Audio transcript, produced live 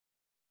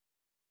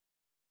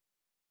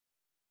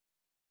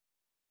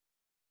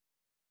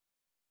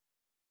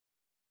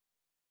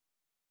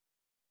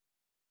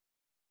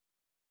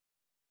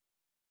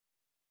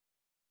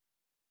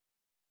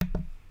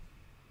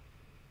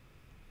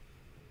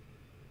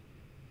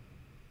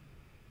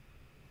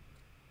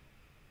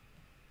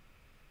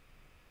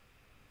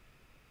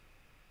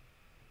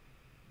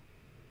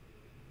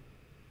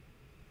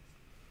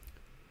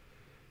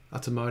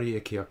Atamari e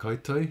kia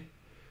koutou,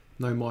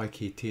 nau mai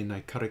ki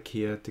tēnei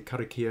karakia, te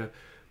karakia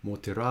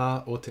mō te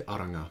rā o te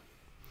Aranga.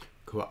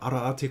 Kua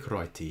ara a te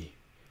karaiti,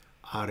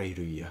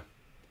 Alleluia.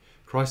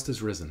 Christ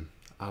is risen,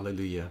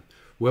 Alleluia.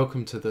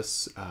 Welcome to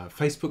this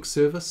Facebook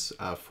service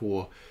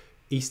for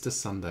Easter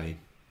Sunday.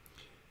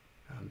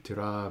 Te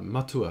rā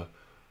matua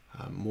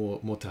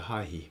mō te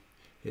hāhi.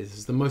 It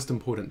is the most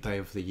important day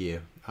of the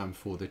year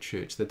for the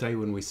church, the day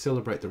when we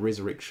celebrate the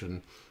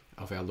resurrection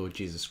of our Lord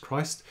Jesus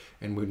Christ,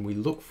 and when we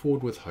look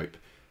forward with hope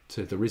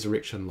to the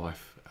resurrection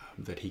life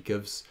that he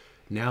gives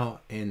now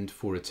and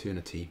for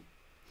eternity.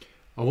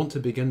 I want to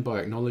begin by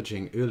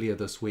acknowledging earlier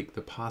this week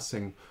the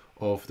passing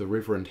of the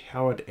Reverend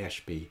Howard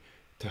Ashby.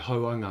 Te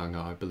Aranga,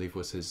 I believe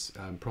was his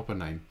proper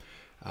name.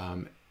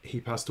 He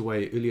passed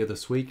away earlier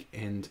this week,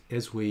 and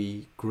as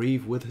we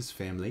grieve with his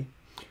family,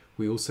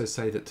 we also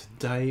say that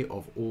today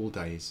of all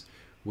days,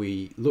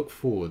 we look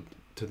forward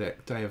to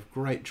that day of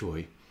great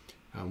joy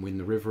when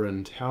the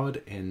Reverend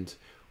Howard and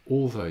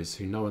all those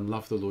who know and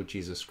love the Lord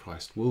Jesus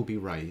Christ will be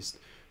raised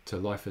to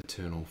life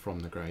eternal from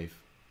the grave.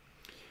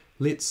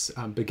 Let's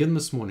begin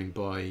this morning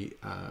by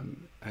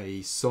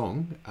a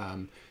song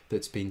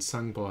that's been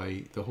sung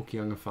by the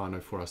Hokianga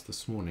whānau for us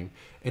this morning,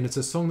 and it's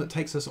a song that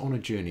takes us on a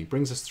journey,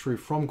 brings us through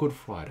from Good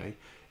Friday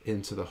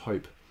into the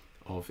hope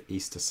of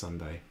Easter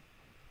Sunday.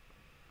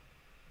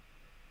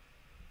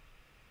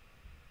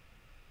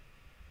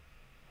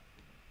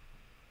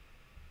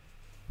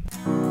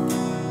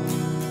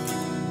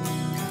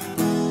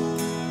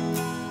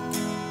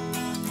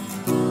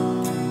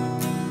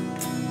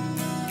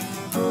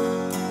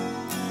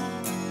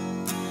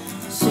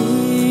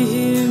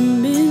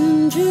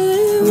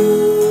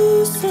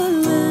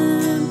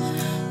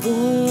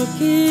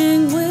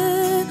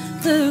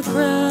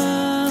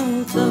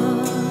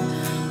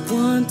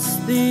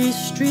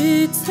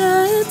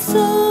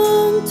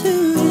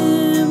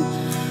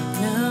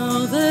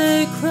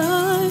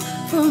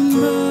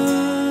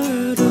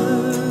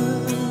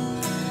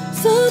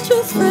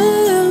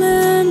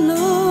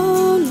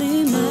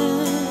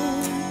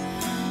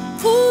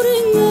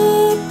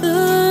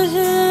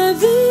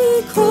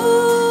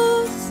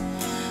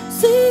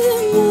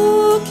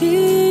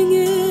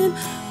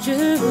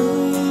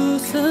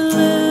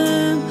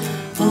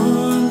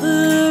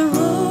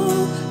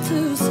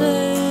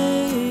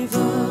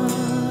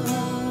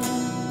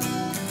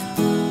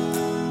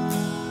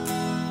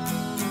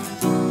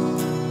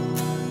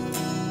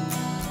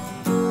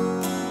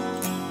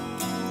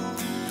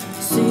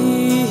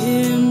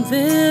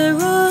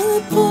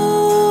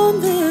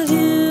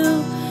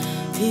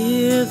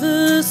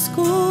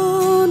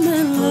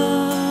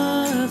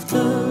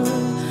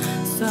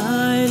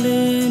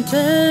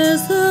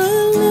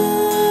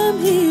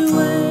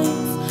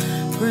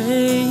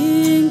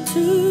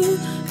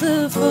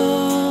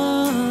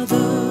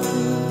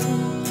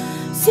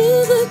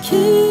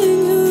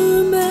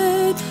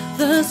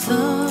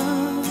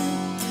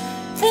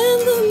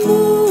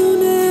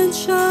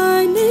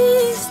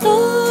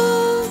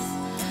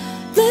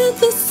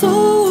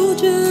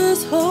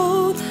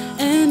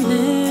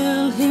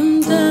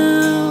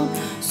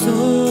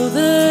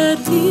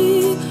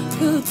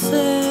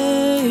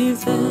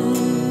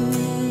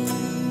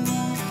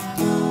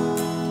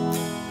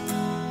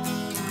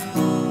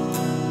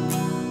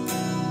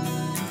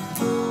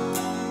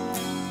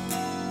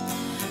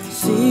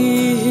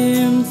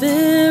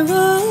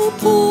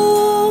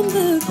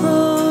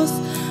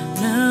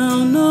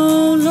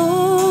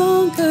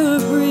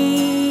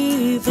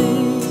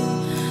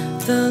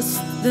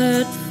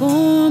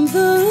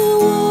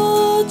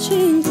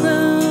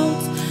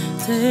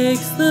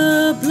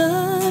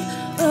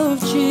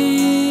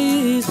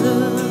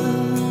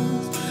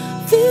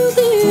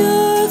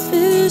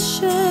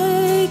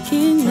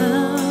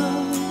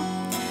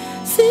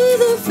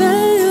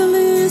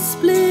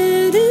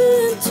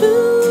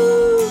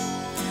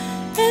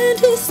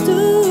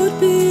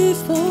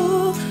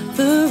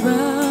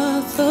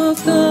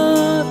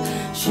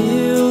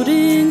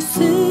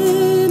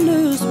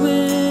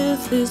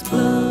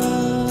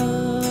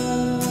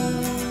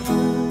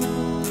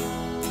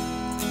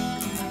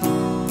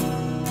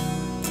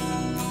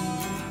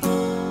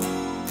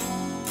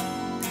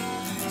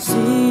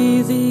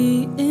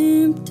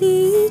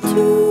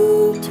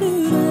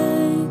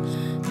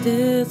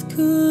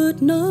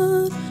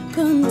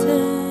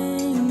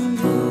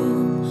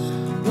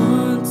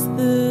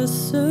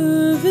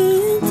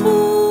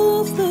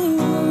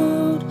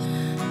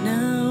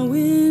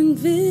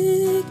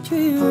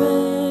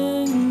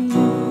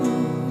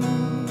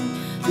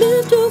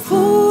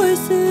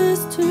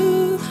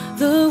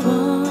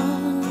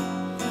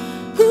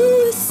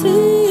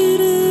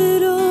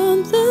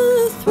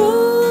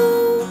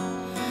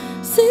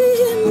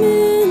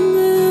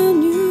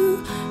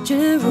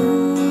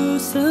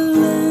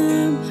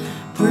 Jerusalem,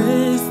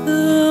 praise the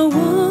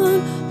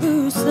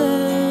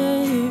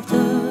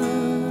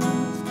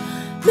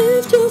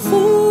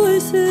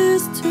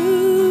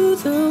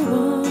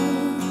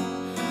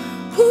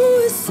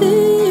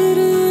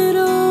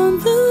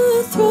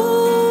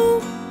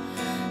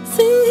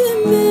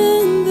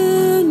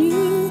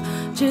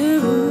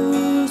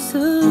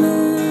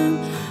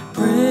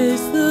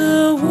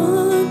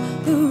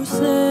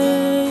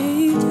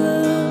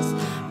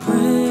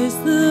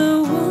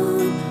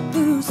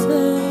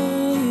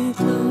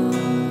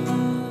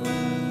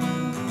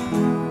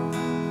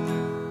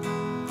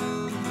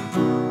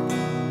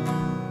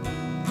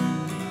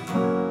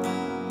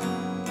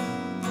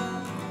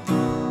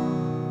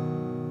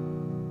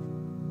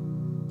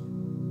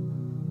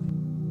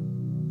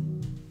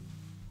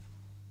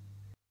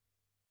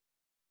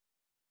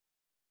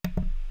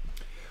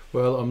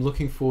Well, I'm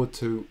looking forward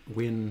to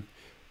when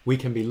we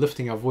can be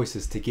lifting our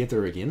voices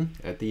together again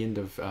at the end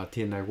of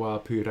Tēnei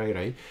Wā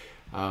Pūreire,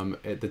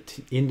 at the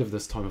end of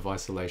this time of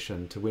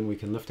isolation, to when we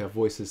can lift our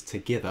voices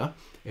together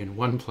in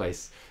one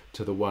place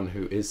to the one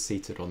who is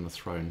seated on the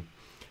throne.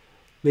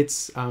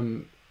 Let's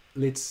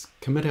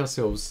commit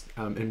ourselves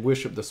in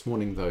worship this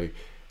morning, though,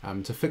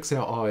 to fix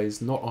our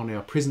eyes not on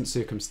our present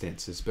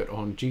circumstances, but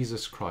on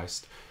Jesus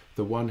Christ,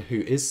 the one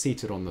who is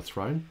seated on the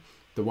throne,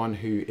 the one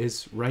who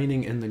is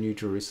reigning in the New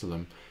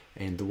Jerusalem,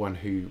 and the one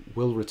who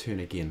will return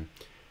again.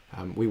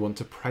 We want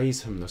to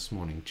praise him this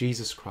morning,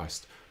 Jesus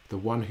Christ, the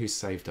one who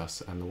saved us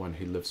and the one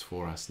who lives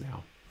for us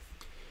now.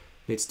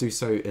 Let's do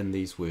so in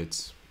these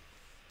words.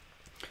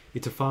 I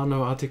te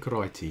whānau a te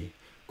karaiti,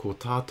 ko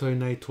tātou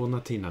nei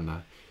tōna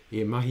tinana,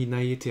 e mahi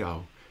nei I te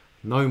ao,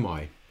 nau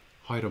mai,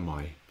 haere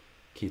mai,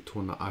 ki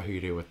tōna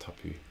ahurewa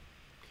tapu.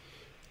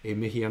 E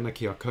mihi ana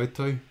ki a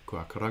koutou, ko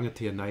a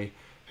karangatia nei,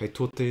 hei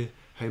tote,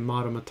 hei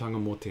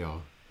māramatanga mō te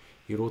ao,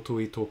 I roto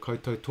I tō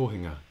koutou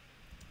tohinga.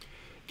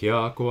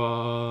 Kia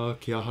koa,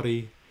 kia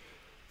hari,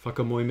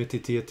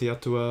 whakamoemetitia te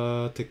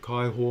atua, te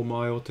kaiho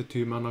mai o te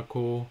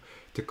tūmanako,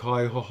 te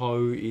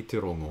kaihohau I te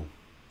rongo.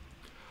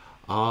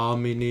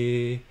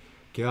 Āmene,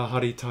 kia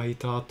hari tahi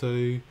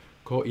tātou,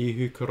 ko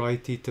ihu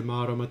karaiti te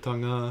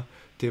māramatanga,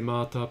 te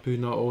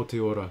mātapuna o te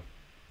ora.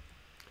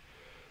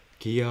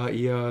 Kia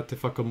ia te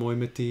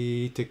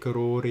whakamoemeti, te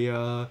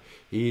karoria,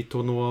 I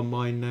tonoa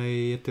mai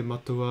nei e te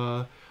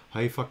matua,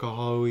 hei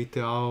whakahau I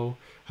te ao,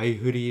 hei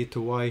huri I te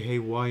wai hei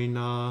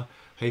waina,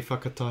 hei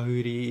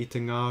whakatahuri I te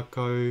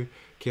ngākau,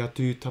 kia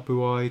tū tapu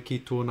ai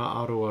ki tōna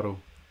aroaro.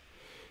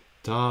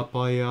 Tā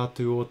pai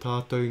atu o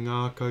tātou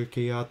ngākau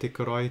ki a te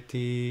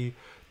karaiti,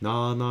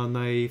 nāna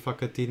nei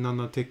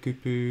whakatinana te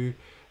kupu,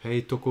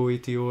 hei toko I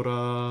te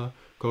ora,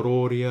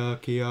 karoria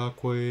ki a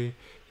koe,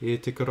 e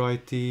te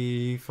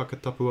karaiti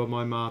whakatapua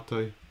mai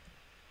mātou.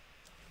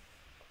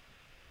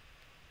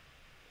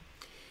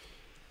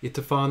 I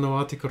te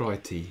whānau a te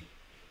karaiti,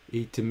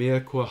 I te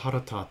mea kua hara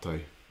tātou,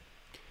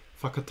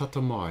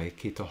 whakatata mai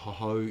ki te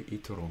hahau I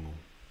te rongo.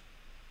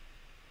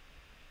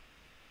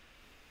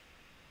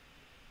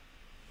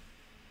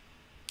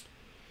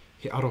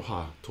 He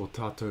aroha tō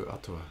tātou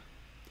atua.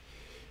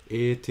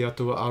 E te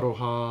atua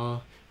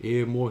aroha,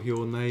 e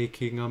mōhio nei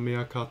ki ngā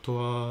mea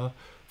katoa,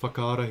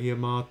 whakaarahia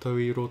mātou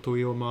I roto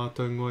I o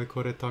mātou ngoi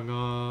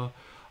koretanga,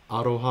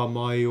 aroha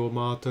mai o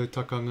mātou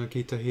takanga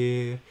ki te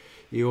he,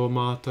 I o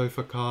mātou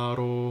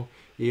whakaaro,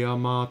 I a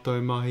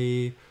mātou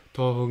mahi,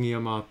 tohungi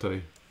a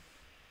mātou.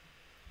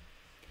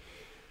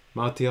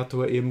 Mā te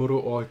atua e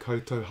muru o ai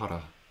koutou hara,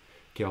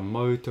 kia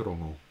mau te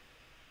rongo.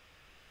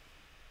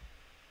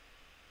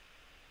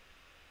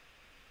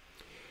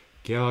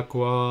 Kia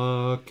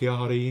koa, kia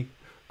hari,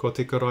 ko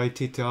te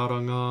karaiti te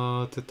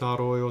aranga, te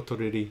tāroe o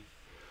toriri.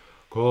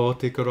 Ko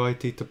te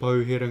karaiti te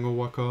pauherenga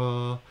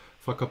waka,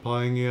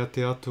 whakapaengia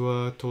te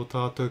atua tō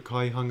tātou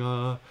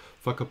kaihanga,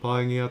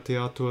 whakapaengia te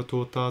atua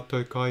tō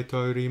tātou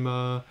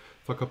kaitaurima,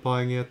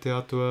 whakapaengia te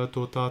atua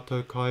tō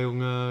tātou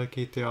kaiunga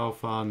ki te ao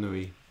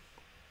whānui.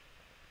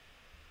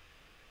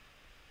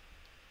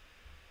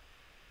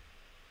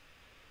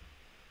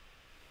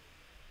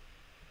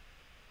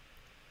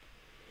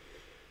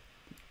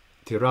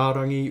 Te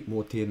rārangi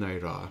mō tēnei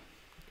rā.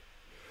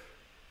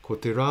 Ko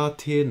te rā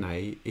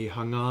tēnei e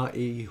hanga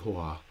e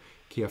ihoa,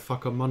 kia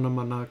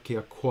whakamanamana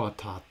kia koa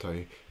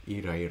tātou I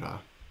reira.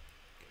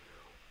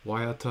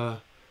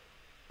 Waiata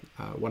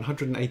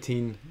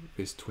 118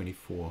 verse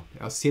 24.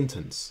 Our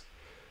sentence.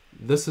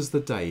 This is the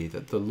day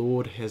that the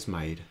Lord has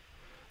made.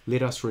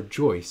 Let us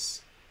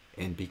rejoice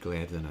and be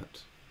glad in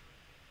it.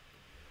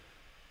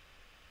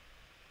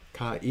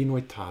 Ka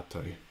inoi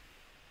tātou.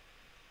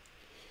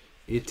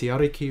 E te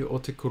ariki o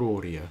te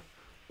kororia,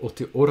 o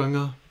te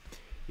oranga,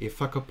 e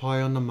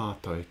whakapai ana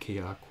mātou ki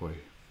a koe.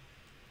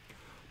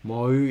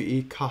 Mau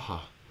I kaha,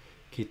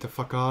 ki te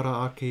whakaara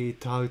ake I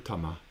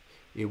tautama,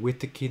 e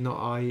wete kina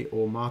ai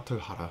o mātou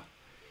hara,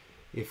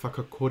 e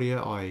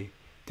whakakorea ai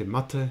te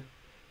mata,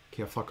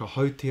 kia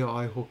whakahautia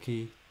ai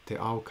hoki te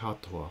ao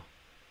katoa.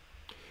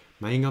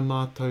 Meinga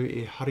mātou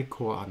e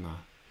harikoa ana,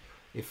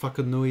 e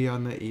whakanui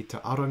ana I te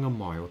aranga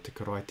mai o te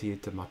karaiti I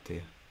te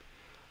mate.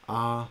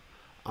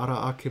 Ara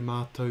ake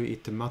mātou I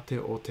te mate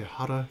o te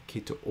hara ki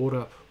te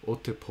ora o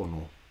te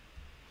pono.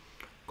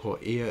 Ko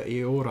ea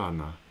e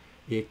orana,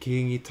 e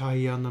kiingi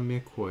tahi ana me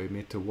koe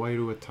me te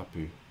wairua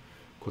tapu.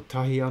 Ko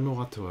tahi ano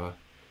atua,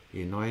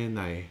 e nai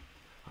nei,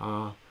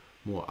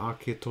 mō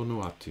ake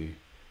tonu atu.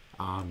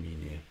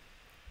 Āmine.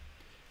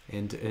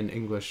 And in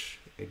English,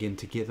 again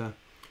together,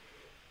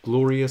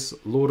 glorious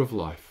Lord of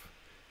life,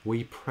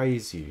 we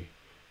praise you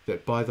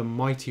that by the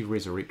mighty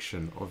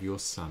resurrection of your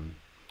Son,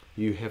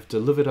 you have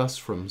delivered us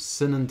from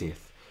sin and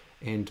death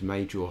and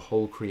made your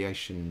whole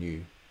creation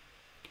new.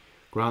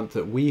 Grant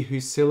that we who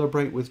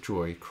celebrate with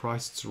joy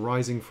Christ's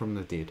rising from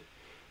the dead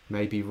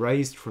may be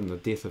raised from the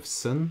death of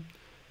sin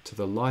to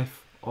the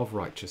life of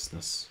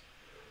righteousness.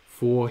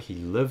 For he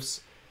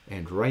lives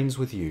and reigns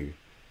with you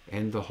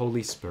and the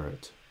Holy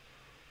Spirit,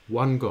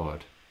 one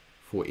God,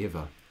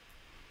 forever.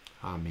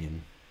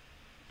 Amen.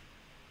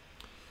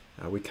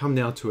 We come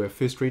now to our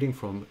first reading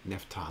from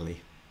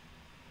Naphtali.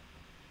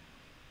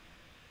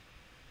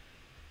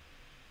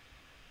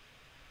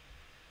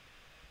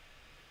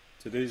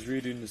 Today's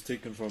reading is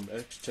taken from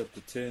Acts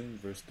chapter 10,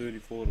 verse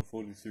 34 to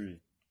 43.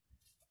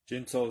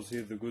 Gentiles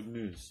hear the good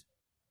news.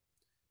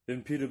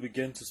 Then Peter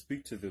began to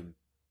speak to them.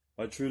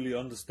 I truly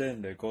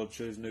understand that God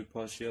shows no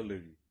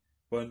partiality,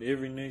 but in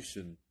every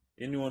nation,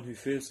 anyone who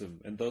fears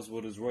him and does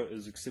what is right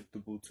is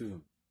acceptable to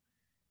him.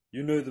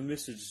 You know the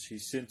message he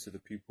sent to the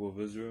people of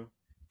Israel,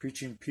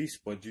 preaching peace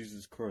by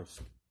Jesus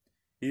Christ.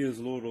 He is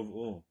Lord of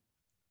all.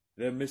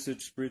 That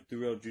message spread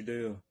throughout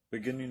Judea,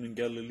 beginning in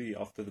Galilee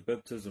after the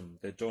baptism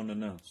that John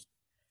announced,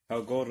 how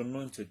God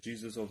anointed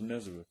Jesus of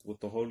Nazareth with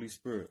the Holy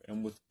Spirit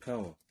and with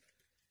power,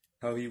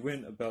 how he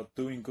went about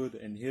doing good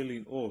and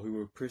healing all who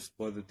were oppressed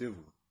by the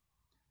devil.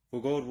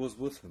 For God was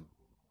with him.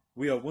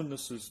 We are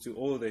witnesses to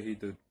all that he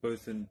did,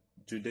 both in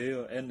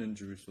Judea and in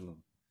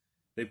Jerusalem.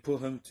 They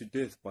put him to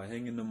death by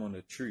hanging him on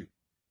a tree,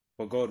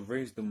 but God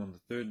raised him on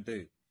the third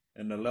day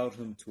and allowed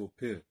him to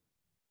appear,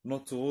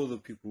 not to all the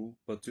people,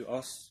 but to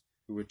us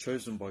who were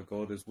chosen by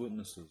God as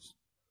witnesses,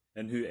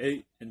 and who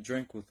ate and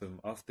drank with him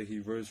after he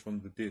rose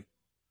from the dead.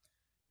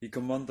 He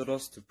commanded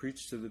us to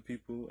preach to the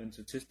people and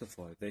to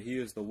testify that he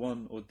is the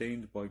one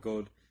ordained by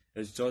God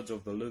as judge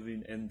of the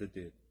living and the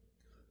dead.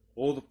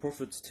 All the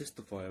prophets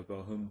testify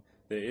about him,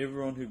 that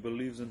everyone who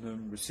believes in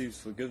him receives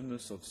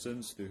forgiveness of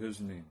sins through his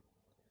name.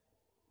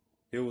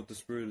 Hear what the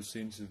Spirit is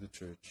saying to the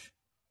church.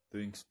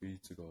 Thanks be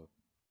to God.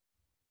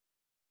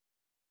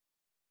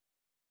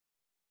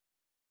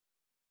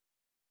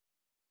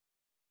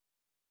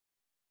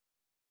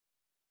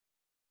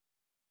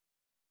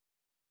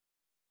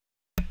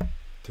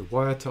 Te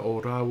waiata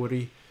o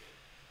Rāwari,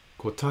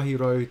 ko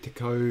tahirau te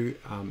kau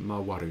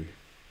mawaru.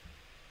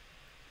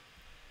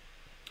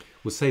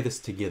 We'll say this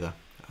together,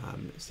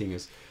 seeing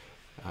as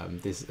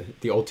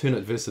the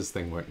alternate verses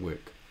thing won't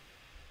work.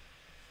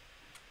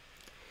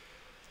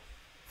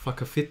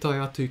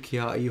 Whakawhetai atu ki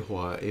a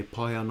ihoa e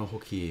pai ana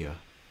hoki ia.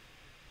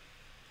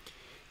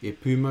 E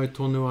pūmau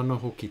tonu ana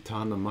hoki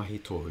tāna mahi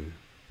tohu.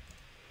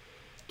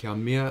 Kia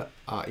mea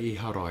a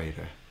iha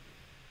raere.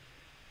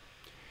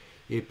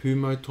 E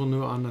pūmau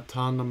tonu ana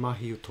tāna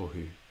mahi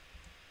tohu.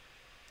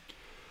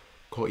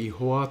 Ko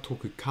ihoa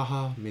tōku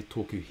kaha me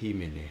tōku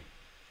himene.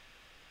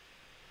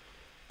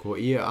 Ko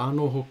ia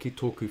ano hoki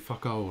tōku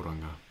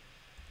whakaoranga.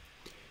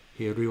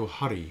 He reo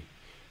hari,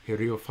 he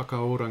reo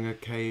whakaoranga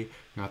kei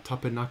ngā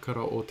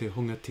tapenakara o te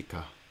hunga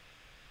tika.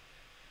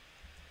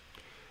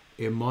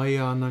 E mai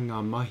ana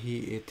ngā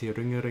mahi e te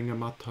ringaringa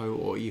matau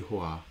o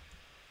ihoa.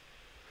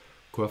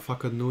 Kua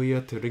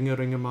whakanuia te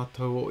ringaringa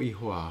matau o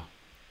ihoa.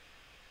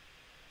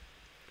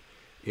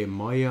 E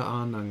mai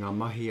ana ngā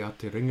mahi a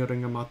te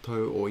ringaringa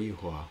matau o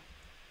ihoa.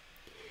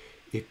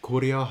 E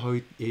kore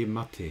ahau e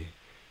mate,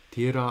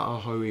 tērā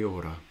ahau e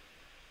ora.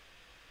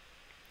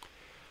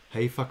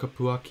 Hei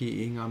whakapuaki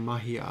i ngā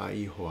mahi a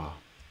ihoa.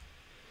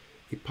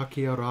 I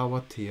pakia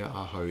rawatia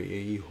ahau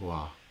e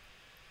ihoa.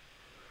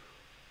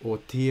 O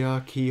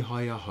tia ki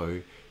hai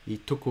ahau i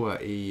tukua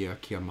e ia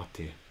kia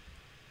mate.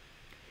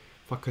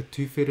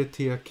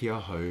 Whakatuwheretia ki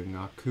ahau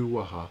ngā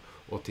kūwaha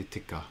o te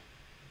tika.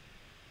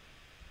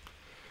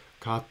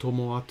 Ka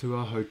tomo atu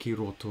ahau ki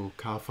roto,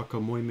 ka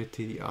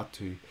whakamoimeti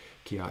atu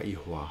ki a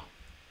ihoa.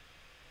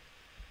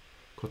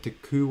 Ko te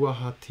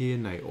kūwaha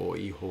tēnei o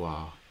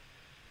ihoa.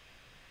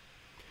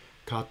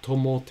 Ka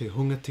tomo te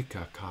hunga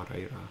tika ka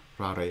reira,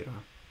 rā reira.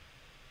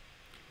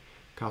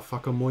 Ka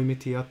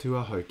whakamoimeti atu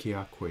ahau ki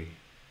a koe.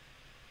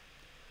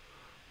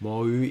 Mō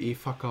i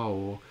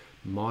whakao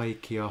mai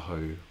ki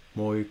ahau,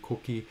 mō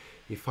koki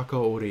i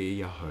whakaore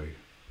i ahau.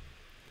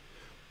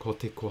 Ko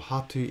te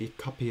kohatu i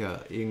kapia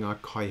i ngā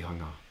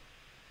kaihanga.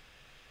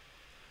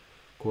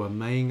 Kua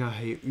meinga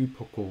hei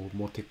upoko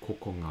mo te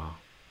kokonga.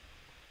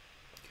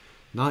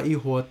 Nā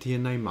ihoa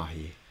tēnei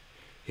mahi,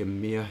 he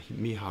mea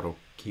miharo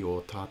ki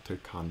o tātou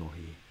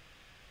kanohi.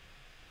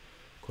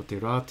 Ko te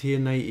rā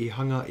tēnei i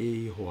hanga e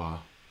ihoa,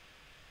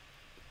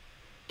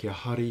 kia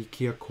hari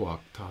kia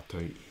koak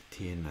tātou i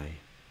tēnei.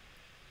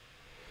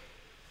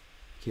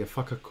 Kia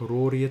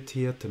whakakororia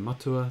te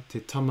matua,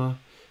 te tama,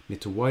 me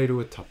te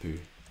wairua tapu.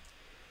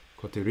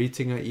 Ko te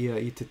ritinga ia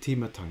i te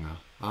timatanga,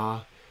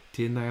 ā,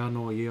 tēnei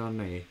anō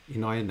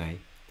inai nei,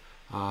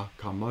 ā,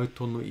 ka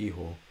mautonu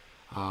iho,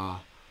 ā,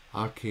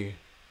 ake,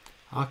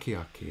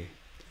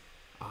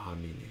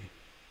 āmine.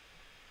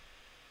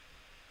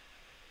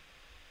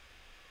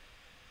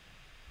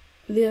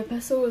 The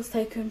epistle is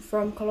taken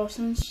from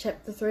Colossians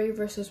chapter 3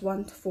 verses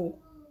 1 to 4.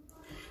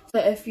 So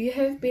if you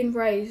have been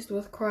raised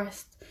with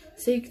Christ,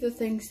 seek the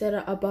things that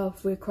are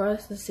above, where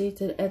Christ is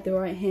seated at the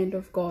right hand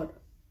of God.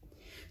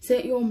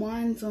 Set your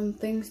minds on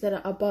things that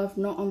are above,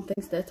 not on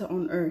things that are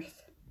on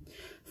earth.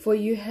 For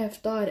you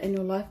have died, and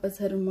your life is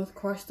hidden with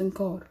Christ in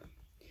God.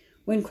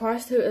 When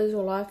Christ, who is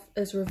your life,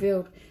 is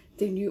revealed,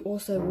 then you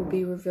also will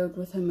be revealed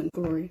with him in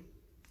glory.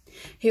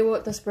 Hear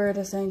what the Spirit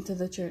is saying to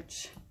the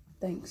church.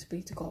 Thanks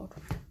be to God.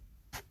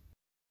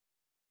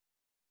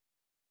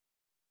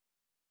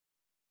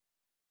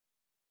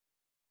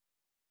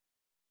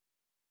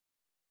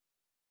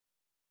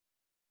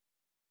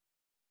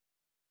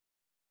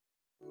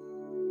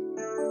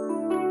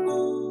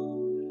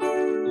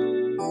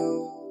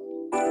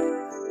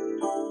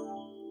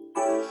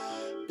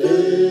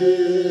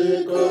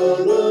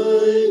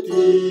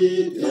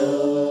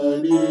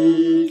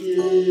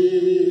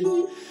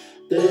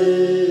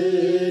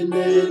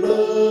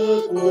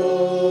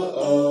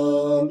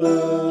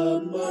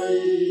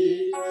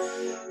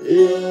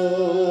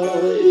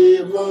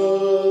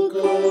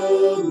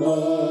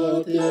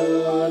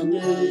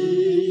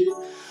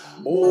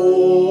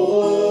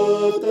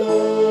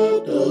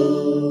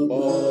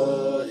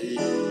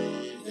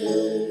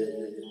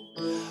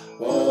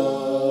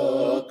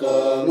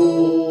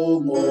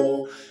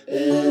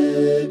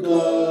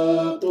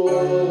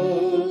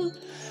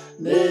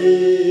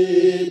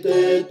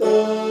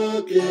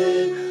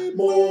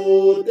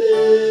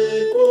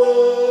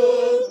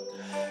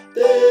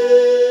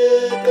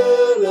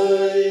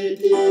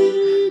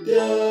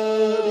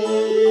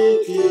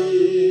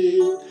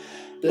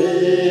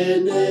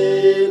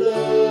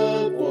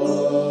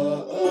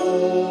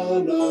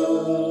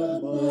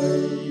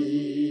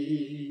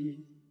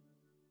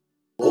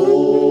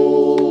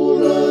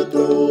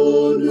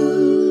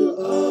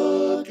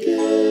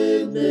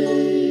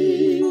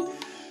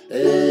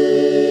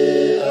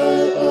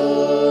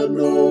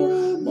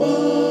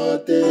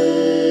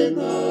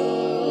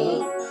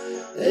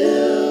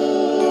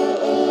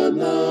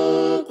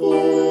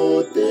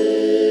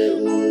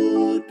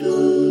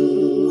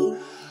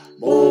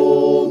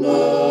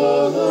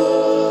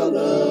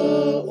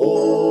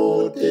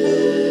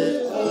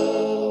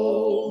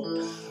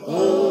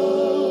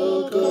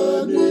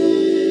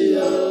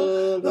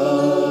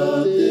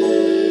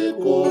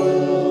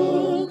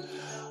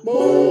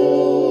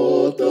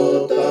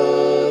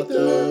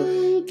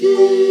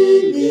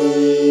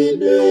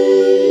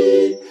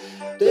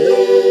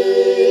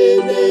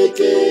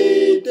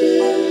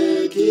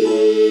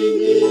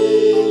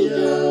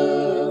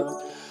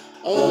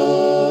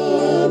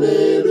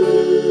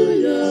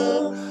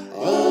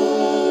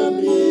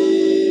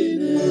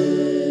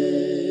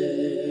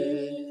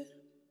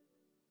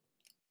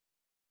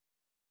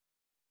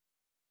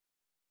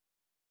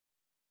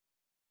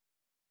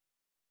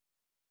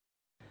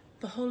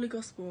 The Holy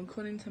Gospel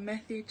according to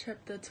Matthew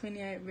chapter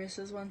 28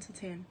 verses 1 to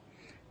 10.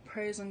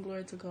 Praise and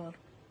glory to God.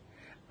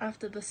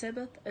 After the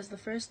Sabbath, as the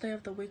first day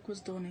of the week was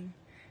dawning,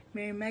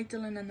 Mary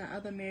Magdalene and the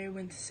other Mary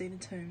went to see the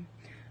tomb.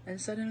 And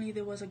suddenly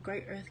there was a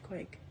great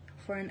earthquake,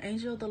 for an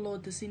angel of the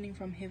Lord descending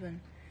from heaven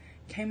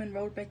came and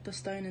rolled back the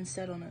stone and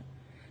sat on it.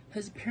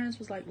 His appearance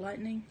was like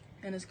lightning,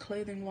 and his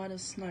clothing white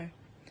as snow.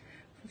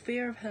 For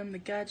fear of him the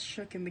guards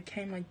shook and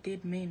became like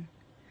dead men.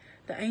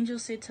 The angel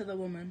said to the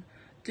woman,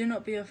 "Do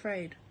not be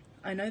afraid.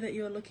 I know that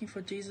you are looking for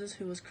Jesus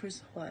who was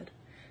crucified.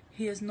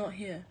 He is not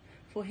here,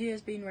 for he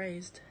has been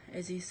raised,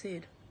 as he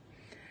said.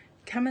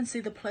 Come and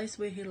see the place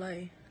where he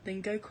lay,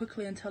 then go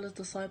quickly and tell his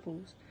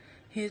disciples,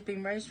 he has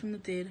been raised from the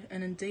dead,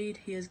 and indeed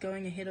he is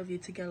going ahead of you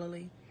to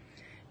Galilee.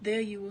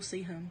 There you will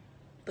see him.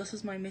 This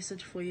is my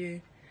message for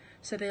you."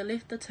 So they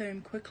left the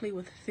tomb quickly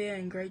with fear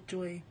and great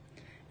joy,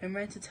 and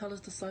ran to tell his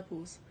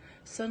disciples.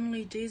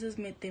 Suddenly Jesus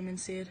met them and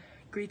said,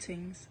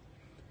 "Greetings."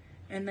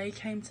 And they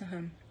came to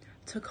him,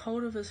 took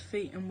hold of his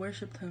feet and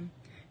worshipped him.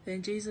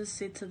 Then Jesus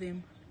said to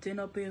them, "Do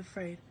not be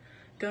afraid.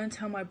 Go and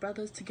tell my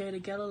brothers to go to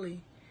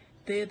Galilee.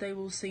 There they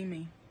will see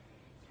me."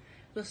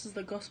 This is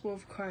the gospel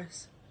of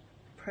Christ.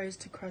 Praise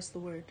to Christ the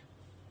Word.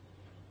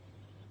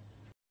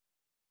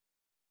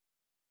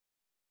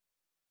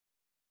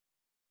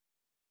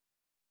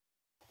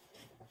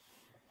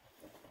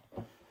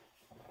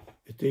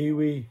 E te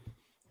iwi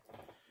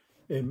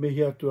e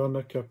mihi atu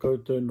ana kia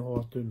koutou noho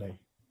atu nei.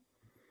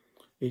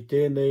 I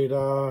tēnei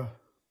rā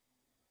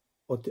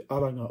o te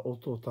aranga o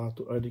tō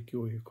tātu ariki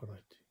o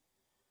Hikaraiti.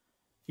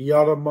 I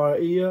ara mai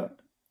ia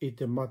i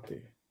te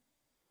mate.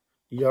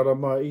 I ara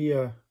mai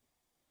ia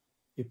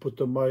i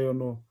puta mai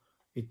ono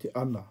i te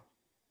ana.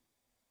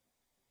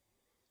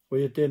 O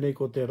ia tēnei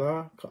ko te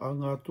rā, ka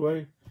anga atu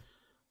ai,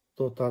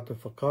 tō tātu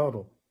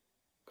whakaaro.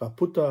 Ka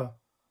puta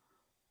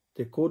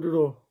te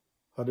kōrero,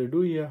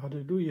 haleluia,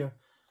 haleluia,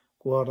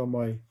 ko ara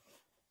mai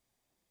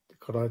te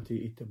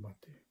karaiti i te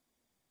mate.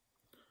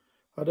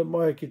 Hara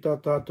mai ki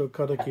tā tātou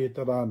karaki e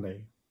tā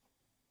rānei.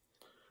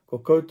 Ko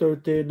koutou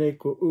tēnei,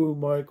 ko ū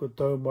mai, ko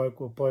tau mai,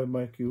 ko pai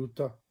mai ki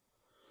uta.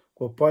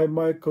 Ko pai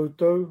mai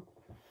koutou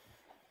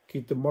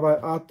ki te marae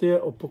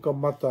ātea o puka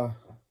mata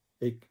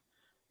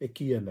e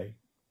kia nei.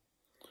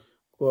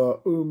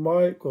 Ko ū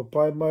mai, ko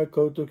pai mai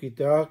koutou ki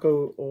te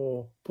ākau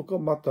o puka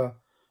mata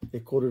e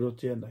kōrero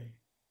tēnei.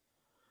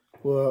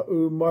 Ko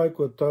ū mai,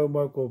 ko tau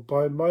mai, ko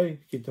pai mai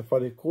ki te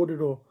whare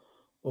kōrero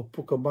o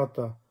puka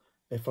mata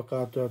e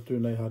whakātua atu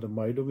nei hara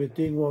mai. Rungi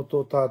tīngoa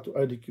tō tātu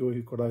airiki o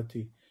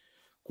Hikaraiti,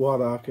 ko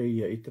ara ake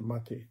ia i te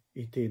mate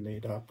i tēnei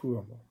rā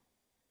puamo.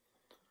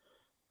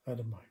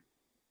 Hara mai.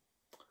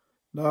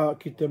 Nā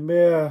ki te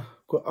mea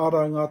ko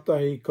ara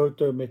ngātahi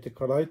koutou me te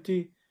karaiti,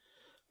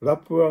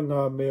 rapua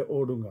ngā mea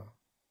orunga.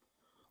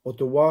 O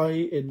te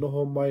wāhi e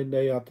noho mai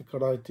nei a te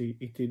karaiti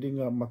i te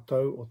ringa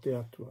matau o te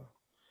atua.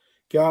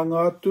 Kia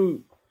ngā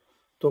tū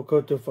tō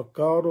koutou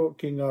whakaaro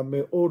ki ngā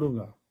mea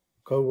orunga,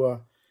 kaua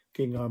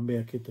ki ngā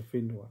mea ki te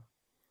whenua.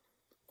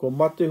 Ko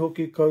mate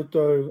hoki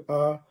koutou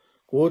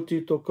ko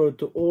oti tō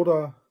koutou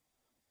ora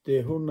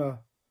te huna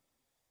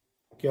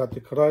kia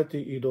te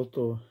karaiti i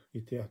roto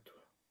i te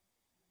atua.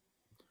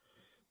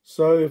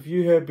 So if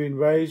you have been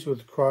raised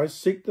with Christ,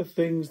 seek the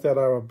things that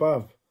are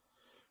above,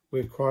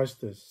 where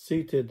Christ is,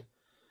 seated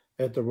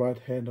at the right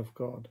hand of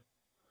God.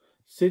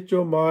 Set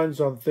your minds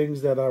on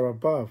things that are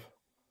above,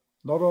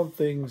 not on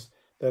things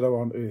that are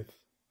on earth.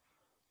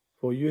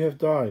 For you have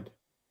died,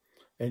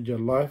 and your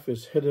life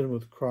is hidden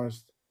with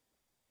Christ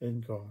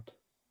in God.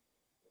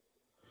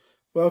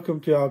 Welcome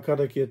to our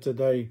karakia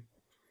today,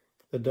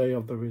 the day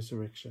of the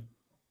resurrection.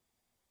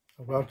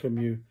 I welcome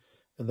you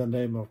in the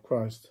name of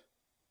Christ,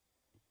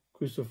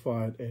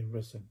 crucified and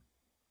risen.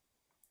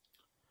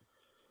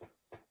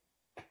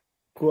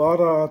 Ko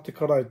ara a te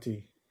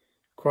karaiti,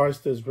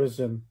 Christ is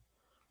risen,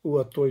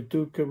 ua toi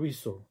tū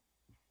kariso,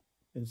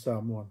 in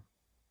Psalm 1.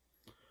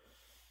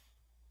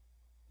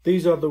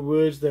 These are the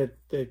words that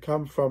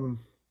come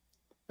from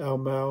our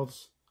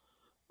mouths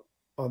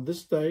on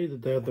this day, the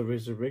day of the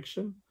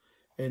resurrection,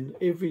 and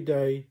every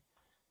day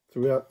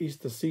throughout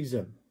Easter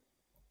season.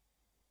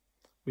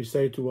 We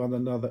say to one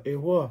another, e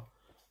hoa,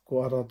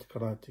 ko ara te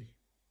karaiti.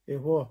 E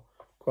hoa,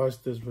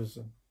 Christ is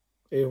risen.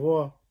 E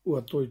hoa,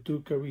 ua toi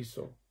tū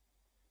kariso.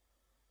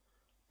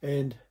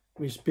 And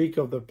we speak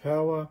of the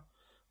power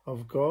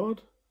of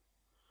God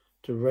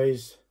to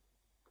raise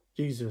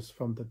Jesus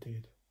from the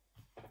dead.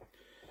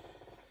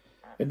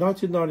 In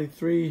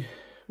 1993,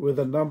 with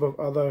a number of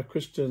other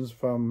Christians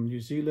from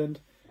New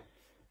Zealand,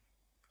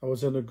 I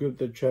was in a group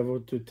that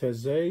travelled to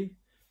Taizé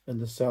in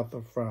the south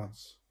of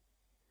France.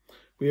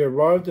 We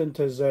arrived in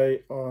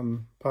Taizé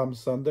on Palm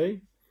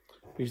Sunday.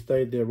 We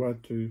stayed there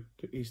right to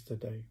Easter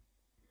Day.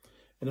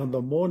 And on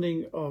the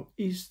morning of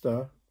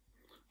Easter,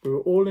 we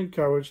were all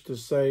encouraged to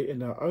say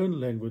in our own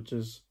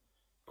languages,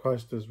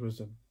 Christ is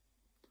risen.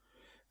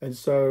 And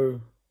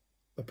so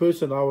the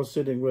person I was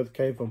sitting with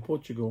came from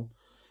Portugal,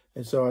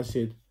 and so I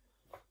said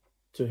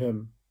to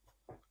him,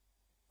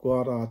 ko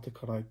ara te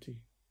karaiti.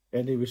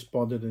 And he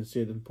responded and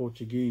said in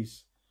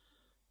Portuguese,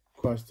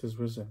 Christ is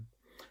risen.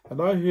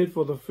 And I heard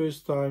for the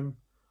first time,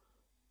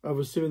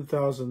 over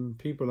 7,000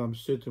 people I'm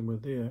certain were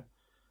there,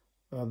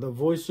 the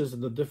voices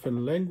in the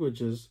different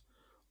languages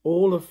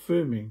all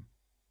affirming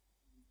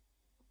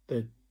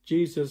that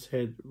Jesus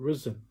had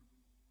risen.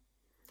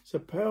 It's a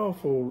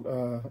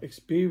powerful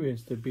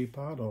experience to be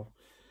part of.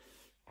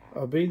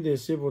 I've been there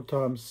several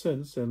times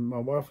since, and my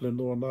wife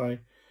Lenore and I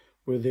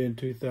were there in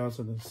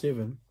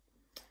 2007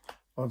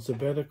 on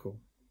sabbatical.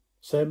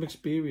 Same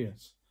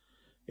experience.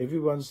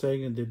 Everyone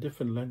saying in their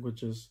different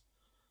languages,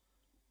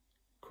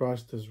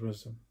 Christ has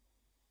risen.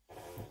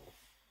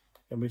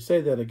 And we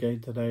say that again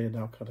today in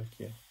our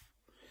karakia.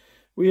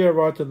 We are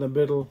right in the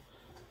middle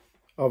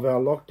of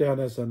our lockdown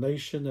as a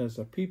nation, as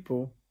a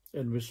people,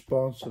 in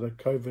response to the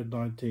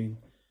COVID-19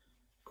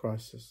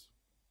 crisis.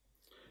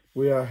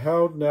 We are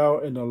held now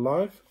in a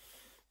life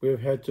we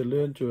have had to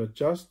learn to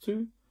adjust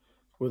to,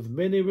 with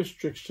many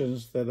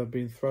restrictions that have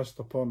been thrust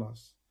upon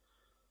us.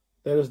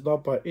 That is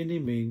not by any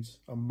means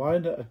a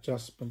minor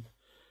adjustment,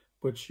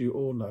 which you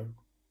all know.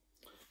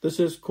 This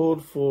has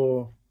called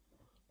for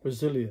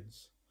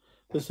resilience.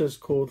 This has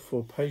called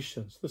for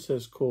patience. This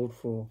has called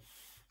for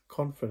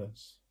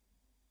confidence.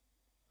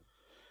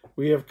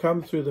 We have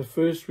come through the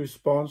first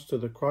response to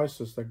the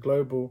crisis, the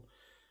global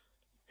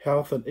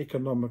health and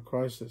economic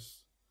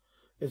crisis.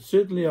 It's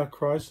certainly a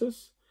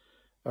crisis,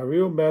 a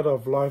real matter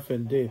of life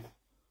and death,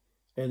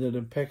 and it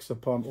impacts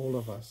upon all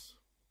of us.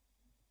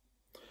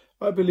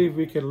 I believe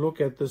we can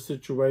look at this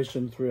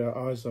situation through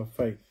our eyes of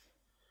faith.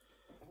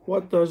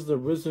 What does the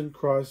risen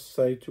Christ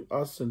say to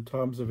us in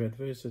times of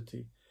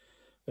adversity,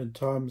 in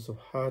times of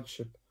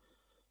hardship,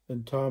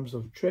 in times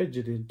of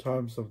tragedy, in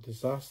times of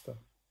disaster?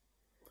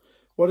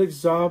 What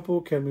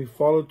example can we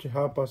follow to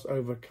help us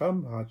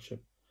overcome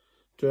hardship,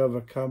 to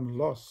overcome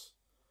loss,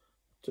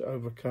 to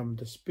overcome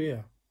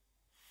despair?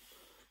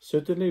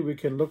 Certainly we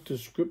can look to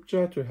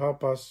Scripture to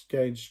help us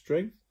gain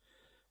strength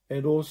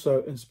and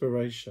also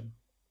inspiration.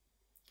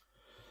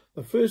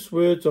 The first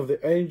words of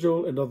the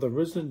angel and of the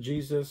risen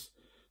Jesus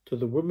to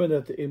the woman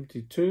at the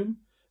empty tomb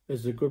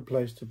is a good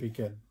place to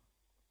begin.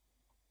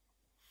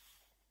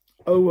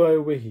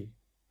 Aua wehi,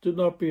 do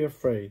not be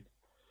afraid.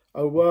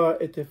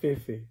 Aua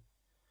etefefe.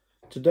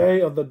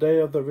 Today, on the day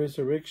of the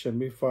resurrection,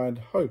 we find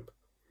hope,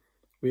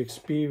 we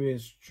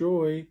experience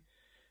joy,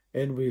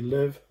 and we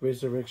live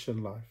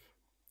resurrection life.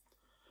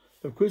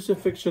 The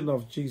crucifixion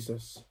of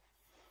Jesus,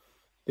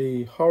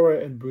 the horror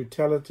and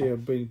brutality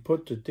of being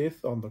put to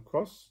death on the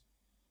cross,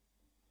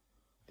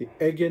 the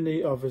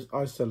agony of his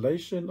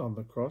isolation on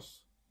the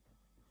cross,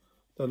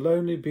 the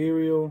lonely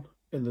burial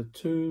in the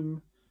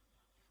tomb,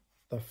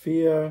 the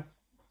fear,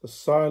 the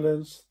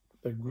silence,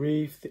 the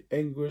grief, the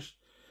anguish,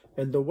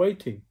 and the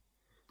waiting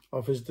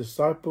of his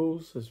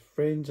disciples, his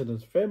friends, and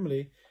his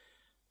family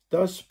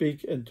does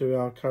speak into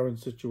our current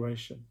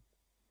situation.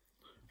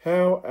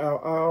 How are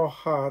our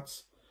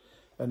hearts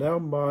and our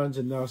minds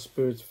and our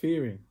spirits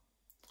fearing?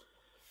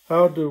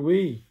 How do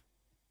we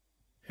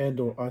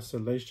handle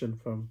isolation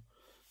from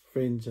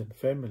friends and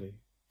family,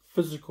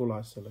 physical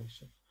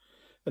isolation?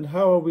 And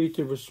how are we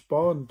to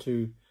respond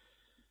to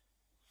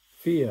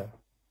fear,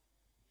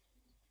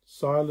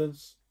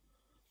 silence,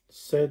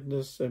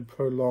 sadness, and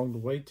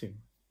prolonged waiting?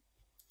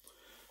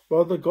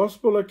 Well, the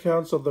gospel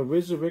accounts of the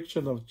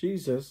resurrection of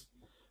Jesus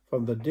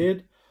from the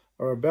dead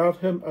are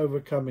about him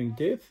overcoming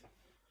death,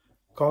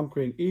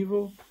 conquering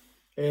evil,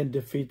 and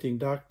defeating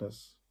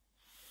darkness.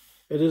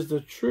 It is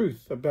the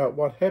truth about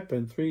what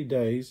happened 3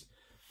 days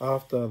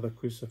after the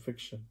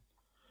crucifixion.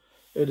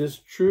 It is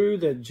true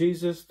that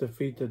Jesus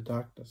defeated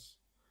darkness.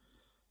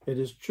 It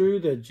is true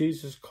that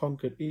Jesus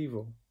conquered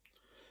evil.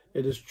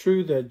 It is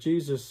true that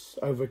Jesus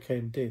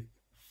overcame death.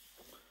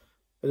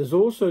 It is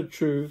also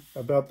true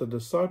about the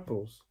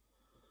disciples,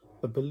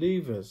 the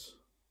believers,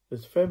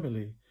 his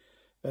family,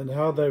 and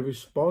how they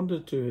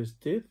responded to his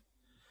death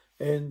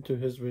and to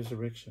his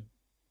resurrection.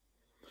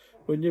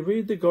 When you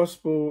read the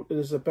gospel, it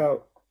is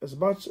about as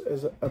much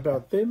as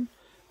about them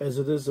as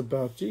it is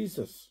about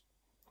Jesus.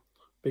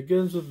 It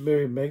begins with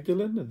Mary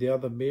Magdalene and the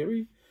other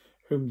Mary,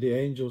 whom the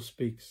angel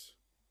speaks.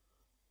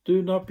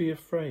 Do not be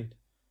afraid.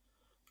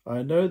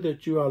 I know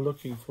that you are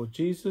looking for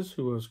Jesus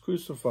who was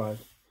crucified.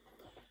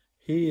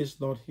 He is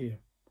not here,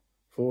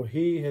 for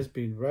he has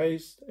been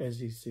raised, as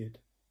he said.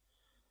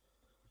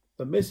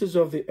 The message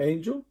of the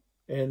angel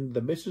and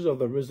the message of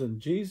the risen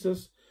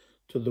Jesus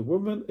to the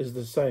woman is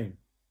the same.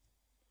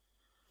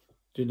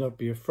 Do not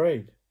be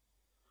afraid.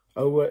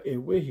 Aua e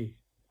wehi,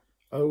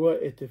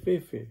 aua e te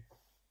whewhe.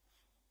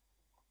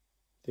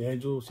 The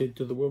angel said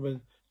to the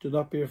woman, do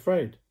not be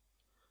afraid.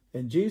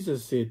 And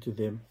Jesus said to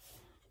them,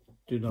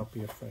 do not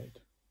be afraid.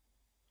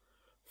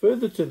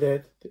 Further to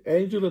that, the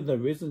angel and the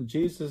risen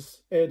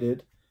Jesus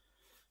added,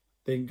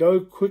 then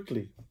go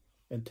quickly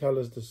and tell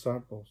his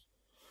disciples.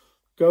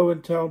 Go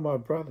and tell my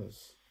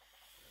brothers.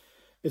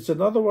 It's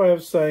another way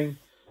of saying,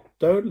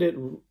 don't let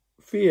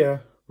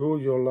fear rule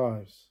your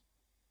lives.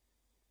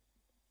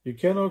 You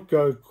cannot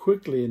go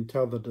quickly and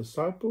tell the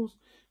disciples.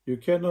 You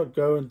cannot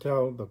go and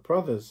tell the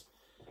brothers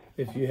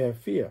if you have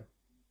fear.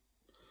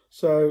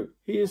 So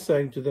he is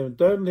saying to them,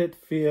 don't let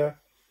fear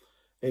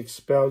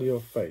expel your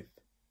faith.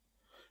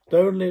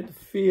 Don't let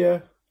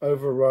fear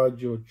override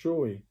your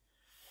joy,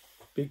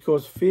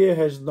 because fear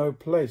has no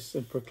place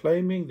in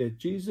proclaiming that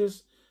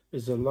Jesus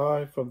is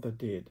alive from the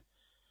dead.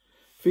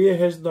 Fear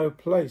has no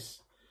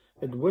place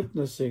in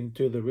witnessing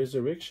to the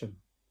resurrection,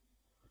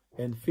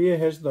 and fear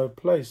has no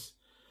place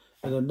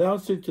in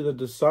announcing to the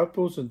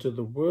disciples and to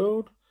the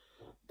world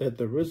that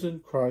the risen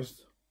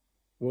Christ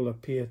will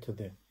appear to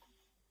them.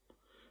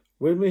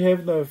 When we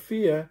have no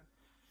fear,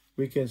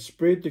 we can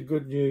spread the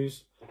good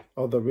news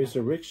of the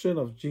resurrection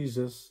of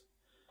Jesus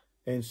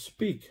and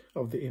speak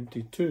of the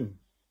empty tomb.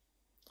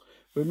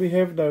 When we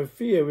have no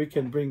fear, we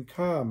can bring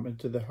calm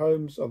into the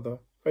homes of the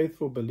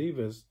faithful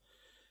believers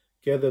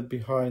gathered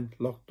behind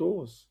locked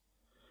doors.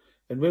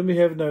 And when we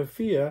have no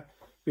fear,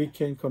 we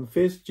can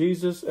confess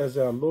Jesus as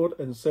our Lord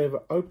and Savior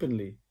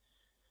openly,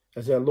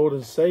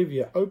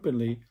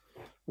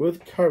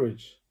 with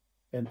courage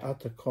and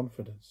utter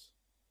confidence.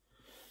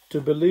 To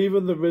believe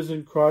in the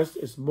risen Christ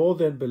is more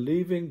than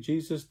believing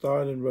Jesus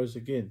died and rose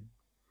again.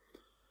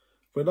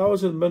 When I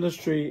was in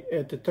ministry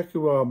at Te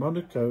Takiwā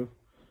Manukau,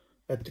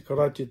 at Te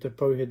Karaiti Te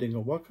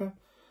Pouherenga Waka,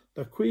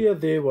 the kuia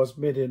there was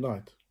Mere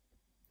Night.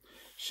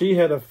 She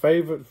had a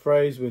favourite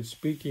phrase when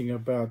speaking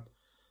about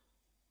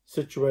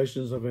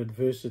situations of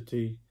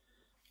adversity,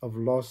 of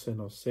loss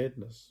and of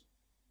sadness.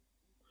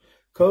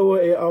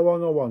 Kaua e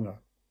awanga wanga,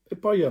 e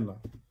pai ana,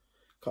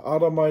 ka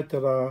ara mai te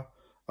rā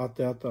a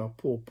te ata a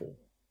pōpō.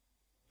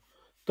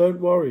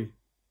 Don't worry.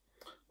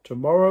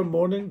 Tomorrow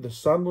morning the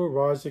sun will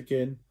rise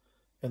again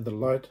and the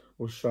light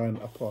will shine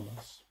upon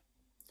us.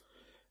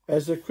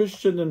 As a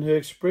Christian, in her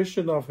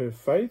expression of her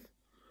faith,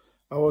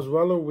 I was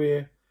well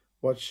aware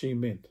what she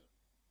meant.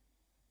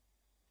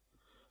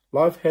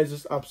 Life has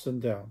its ups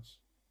and downs.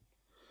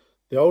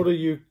 The older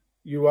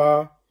you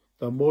are,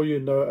 the more you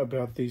know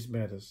about these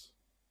matters.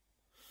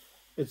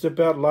 It's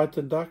about light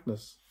and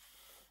darkness.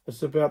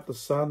 It's about the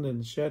sun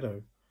and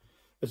shadow.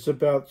 It's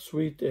about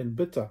sweet and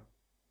bitter.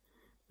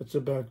 It's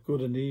about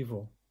good and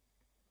evil.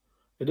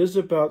 It is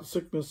about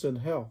sickness and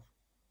health.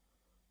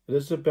 It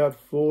is about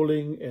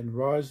falling and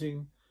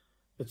rising.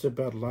 It's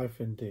about life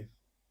and death.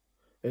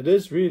 It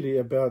is really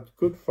about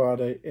Good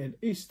Friday and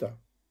Easter.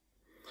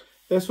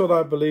 That's what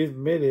I believe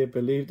Mere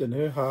believed in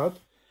her heart,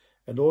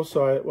 and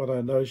also what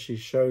I know she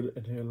showed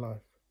in her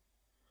life.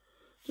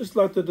 Just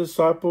like the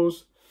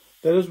disciples,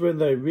 that is when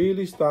they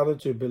really started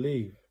to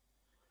believe,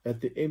 at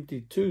the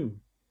empty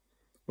tomb,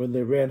 when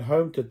they ran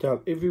home to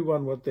tell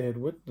everyone what they had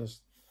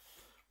witnessed.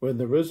 When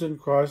the risen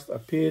Christ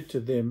appeared to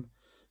them,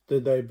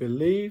 did they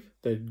believe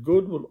that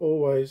good will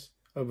always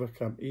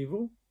overcome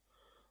evil,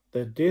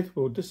 that death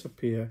will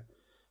disappear,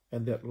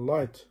 and that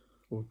light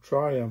will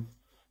triumph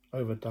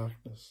over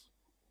darkness?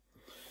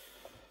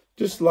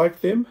 Just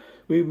like them,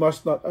 we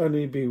must not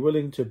only be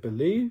willing to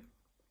believe,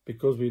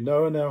 because we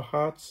know in our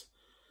hearts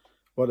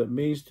what it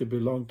means to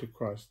belong to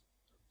Christ,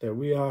 that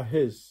we are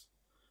His,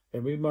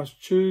 and we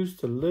must choose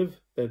to live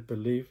that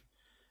belief,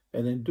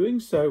 and in doing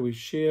so we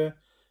share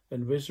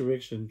in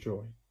resurrection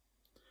joy.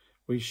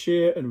 We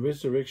share in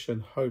resurrection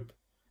hope,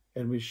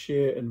 and we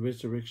share in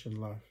resurrection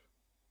life.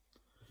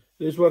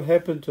 It is what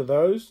happened to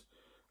those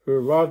who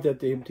arrived at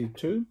the empty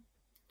tomb,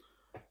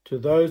 to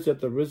those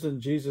that the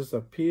risen Jesus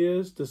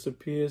appears,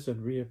 disappears,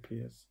 and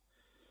reappears,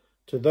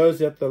 to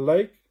those at the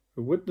lake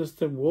who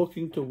witnessed Him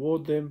walking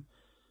toward them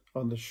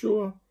on the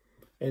shore,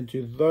 and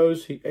to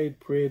those He ate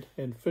bread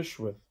and fish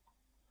with.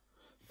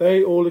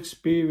 They all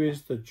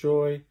experienced the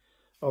joy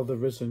of the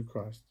risen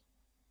Christ.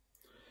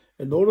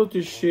 In order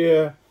to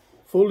share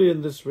fully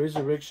in this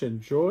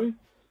resurrection joy,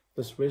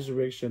 this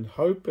resurrection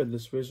hope, and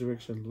this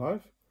resurrection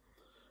life,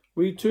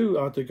 we too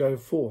are to go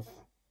forth.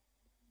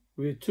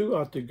 We too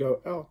are to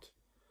go out.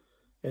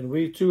 And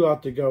we too are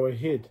to go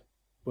ahead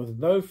with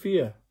no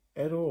fear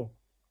at all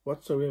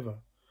whatsoever,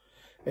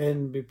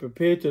 and be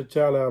prepared to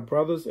tell our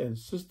brothers and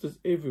sisters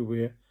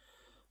everywhere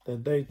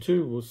that they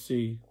too will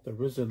see the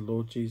risen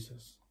Lord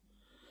Jesus.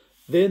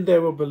 Then they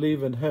will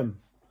believe in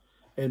Him,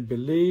 and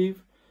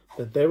believe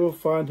that they will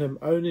find Him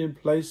only in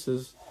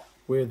places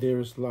where there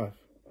is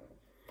life.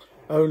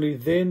 Only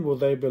then will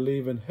they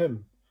believe in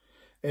Him,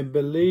 and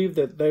believe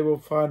that they will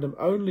find Him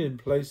only in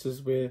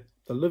places where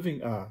the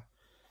living are,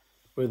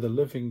 where the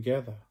living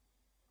gather.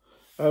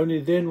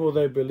 Only then will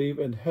they believe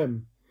in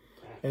Him,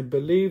 and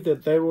believe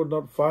that they will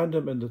not find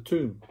Him in the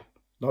tomb,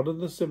 not in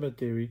the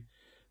cemetery,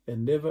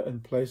 and never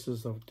in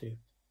places of death.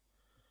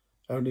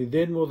 Only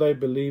then will they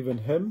believe in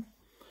Him,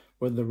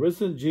 when the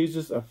risen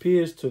Jesus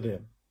appears to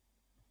them,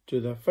 to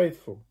the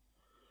faithful,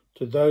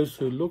 to those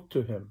who look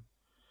to Him,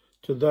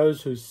 to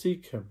those who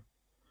seek Him,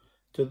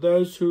 to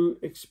those who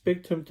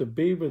expect Him to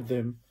be with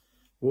them.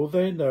 Will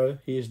they know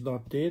He is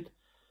not dead,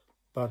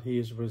 but He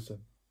is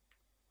risen?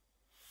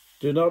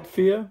 Do not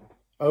fear,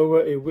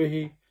 aua e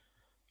wehi,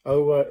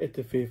 aua e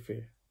te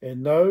whewhe.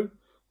 And know,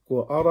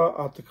 ko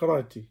ara a te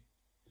karaiti,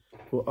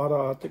 ko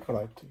ara a te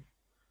karaiti.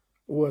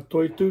 Ua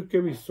toi tū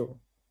keriso,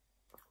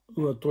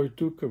 ua toi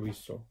tū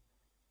keriso.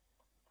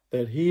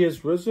 That He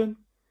is risen,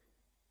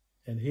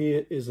 and He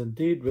is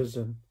indeed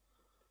risen.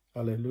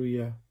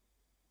 Alleluia,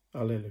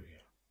 alleluia.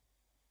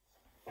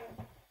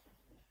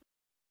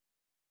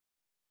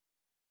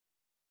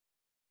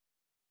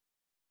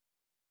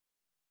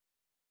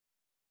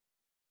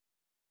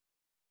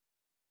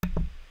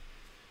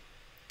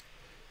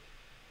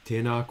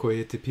 Tēnā koe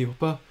e te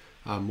pihopa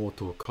mō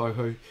tō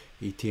kauhau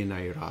I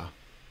tēnei rā.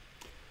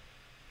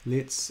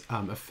 Let's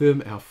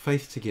affirm our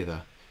faith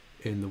together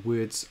in the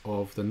words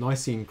of the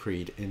Nicene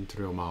Creed in Te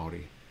Reo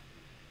Māori.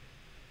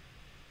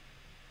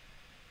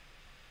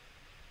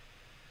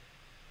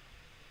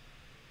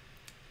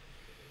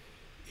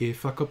 E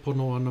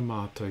whakapono ana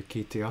mātou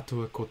ki te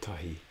atua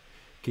kotahi,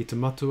 ki te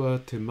matua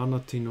te mana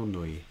tino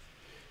nui,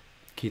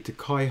 ki te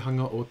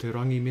kaihanga o te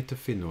rangi me te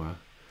whenua,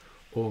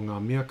 o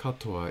ngā mea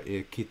katoa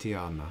e kite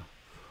ana,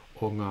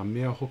 o ngā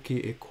mea hoki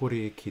e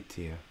kore e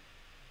kitea.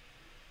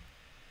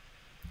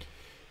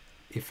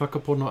 E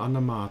whakapono ana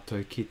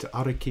mātou ki te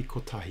ariki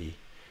kotahi,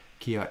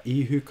 ki a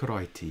ihu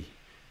karaiti,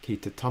 ki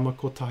te tama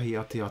kotahi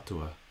a te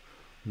atua,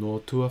 no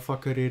tua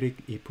whakarere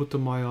I puta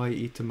mai ai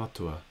I te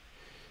matua,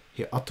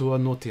 he atua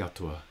no te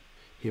atua,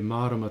 he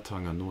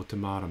māramatanga no te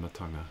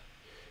māramatanga,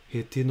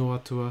 he tino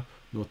atua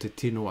no te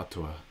tino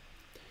atua.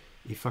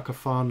 I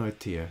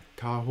whakawhānautia,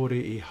 ka hore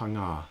I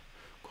hangā,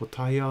 ko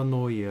tahi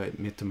anō ia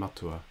me te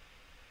matua.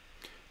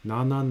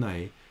 Nāna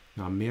nei,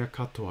 ngā mea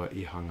katoa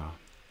I hanga.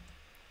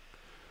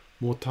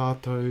 Mō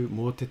tātou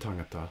mō te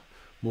tangata,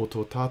 mō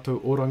tō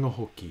tātou oranga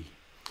hoki,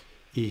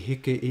 I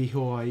heke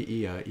iho ai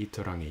ia I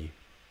te rangi.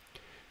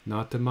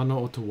 Nā te mana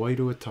o te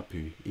wairua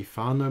tapu, I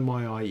whānau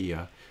mai ai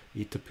ia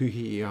I te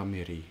puhi I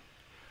Ameri,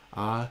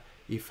 ā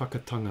I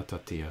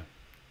whakatangatatia.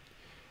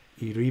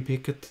 I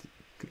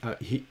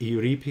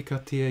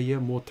ripikatia ia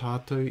mō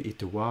tātou I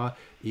te wā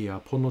I a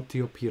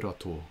ponotio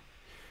pirato.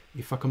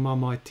 I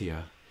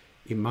whakamamaitia,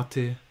 I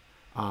mate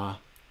a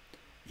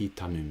I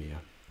tanumia.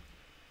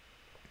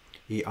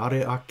 I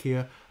are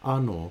akea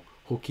anō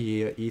hoki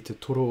ia I te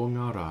toro o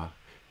ngā rā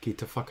ki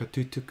te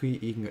whakatutuki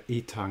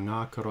I tā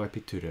ngā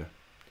karaipitura.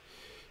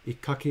 I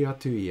kaki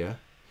atu ia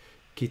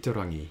ki te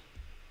rangi.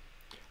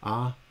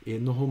 Ā, e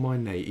noho mai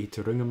nei I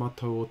te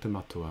ringamatau o te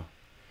matua.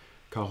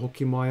 Ka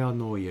hoki mai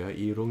anō ia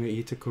I runga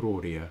I te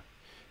kororia,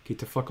 ki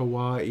te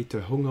whakawā I te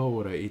hunga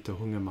ora I te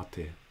hunga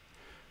mate.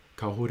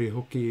 Ka hore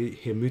hoki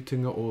he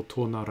mutunga o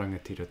tōna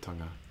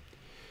rangatiratanga.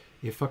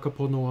 E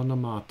whakapono ana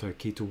mātou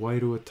ki te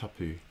wairua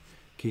tapu,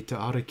 ki te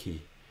ariki,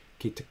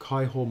 ki te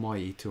kaiho mai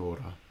I te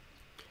ora.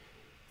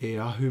 E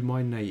ahu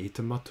mai nei I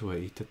te matua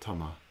I te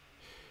tama.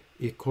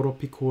 E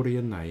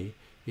koropikoria nei,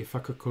 e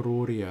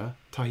whakakororia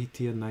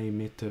tahitia nei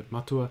me te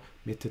matua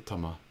me te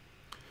tama.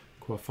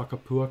 Kua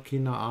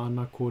whakapuakina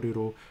ana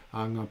kōrero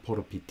a ngā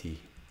poropiti.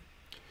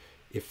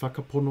 E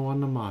whakapono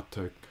ana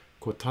mātou,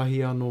 ko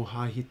tahi anō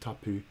hāhi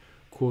tapu,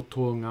 ko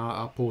tō ngā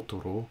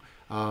apōtoro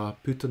a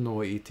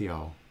putanoa I te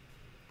ao.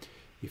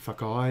 I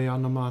whakaai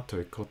ana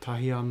mātou, ko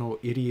tahi anō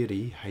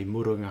iri hei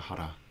murunga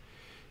hara.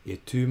 E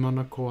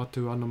tūmana ko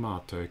atu ana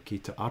mātou ki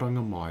te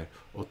aranga mai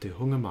o te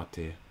hunga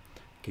mate,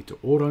 ki te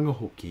oranga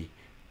hoki,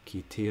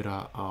 ki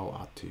tērā ao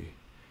atu.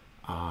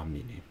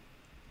 Āmine.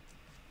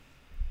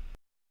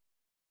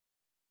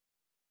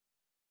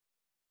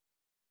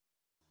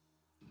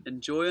 In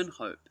joy and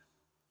hope,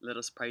 let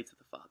us pray to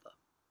the Father,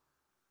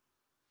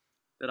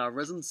 that our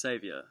risen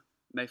Saviour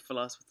may fill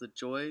us with the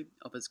joy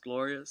of his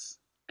glorious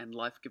and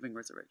life-giving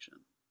resurrection.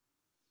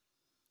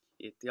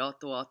 E te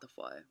ato ata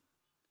whai,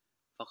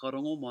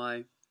 whakarongo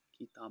mai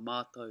ki tā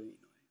mātou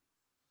inoi.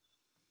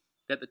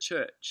 That the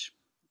Church,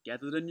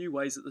 gathered in new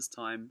ways at this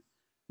time,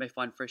 may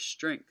find fresh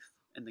strength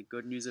in the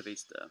good news of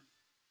Easter.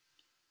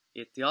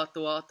 E te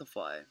ato ata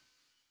whai,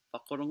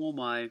 whakarongo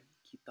mai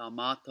ki tā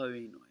mātou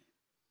inoi.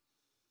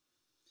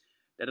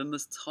 That in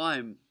this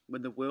time,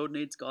 when the world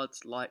needs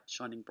God's light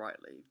shining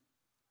brightly,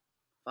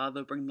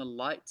 Father, bring the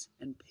light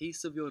and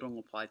peace of your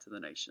rongopai to the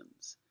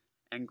nations,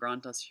 and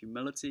grant us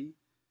humility,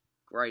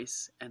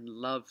 grace, and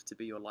love to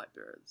be your light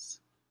bearers.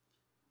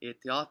 E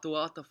te ato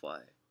ata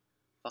whai,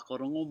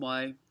 whakarongo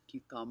mai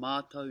ki tā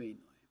mātou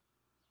inoi.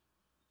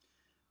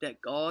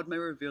 That God may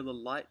reveal the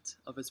light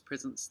of his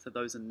presence to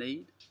those in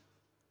need,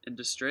 in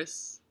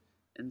distress,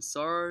 in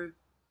sorrow,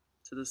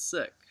 to the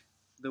sick,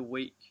 the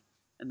weak,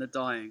 and the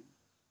dying,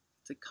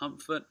 to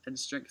comfort and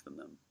strengthen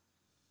them.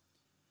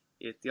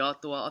 E te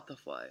atua ata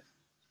whai,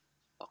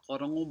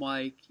 whakarongo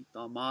mai ki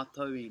tā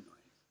mātou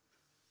inoi.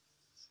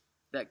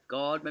 That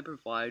God may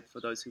provide for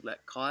those who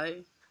lack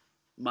kai,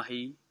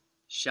 mahi,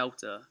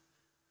 shelter,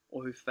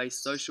 or who face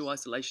social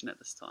isolation at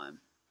this time.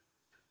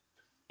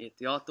 E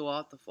te atua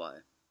ata whai,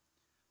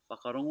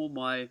 whakarongo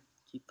mai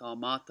ki tā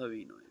mātou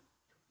inoi.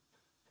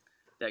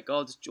 That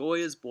God's joy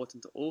is brought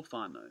into all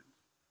whānau.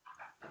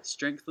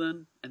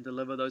 Strengthen and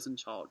deliver those in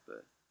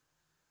childbirth.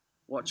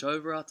 Watch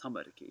over our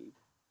tamariki,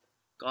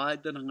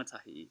 guide the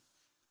rangatahi,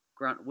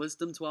 grant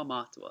wisdom to our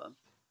mātua,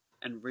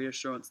 and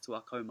reassurance to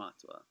our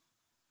kaumātua.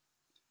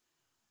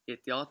 E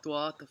te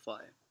atua ata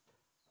whai,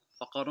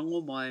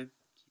 whakarongo mai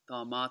ki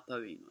tā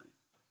mātou inoi.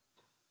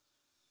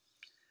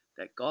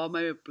 That God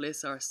may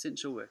bless our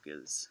essential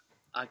workers,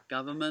 our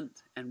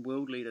government and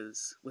world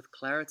leaders with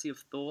clarity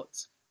of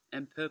thought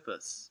and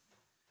purpose.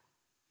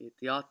 E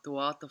te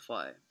atua ata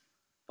whai,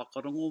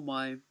 whakarongo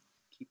mai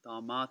ki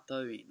tā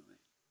mātou inoi.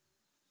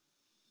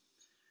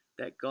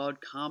 That God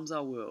calms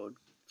our world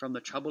from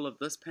the trouble of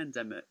this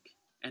pandemic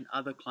and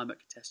other climate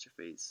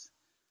catastrophes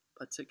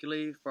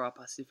particularly for our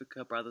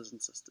Pasifika brothers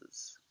and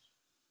sisters.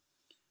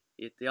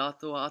 E te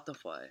atua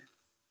atawhai,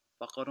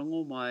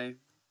 whakarongo mai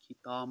ki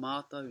tā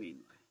mātou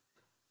inoi.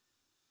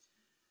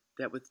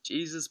 That with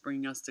Jesus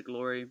bringing us to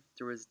glory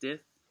through his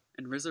death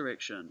and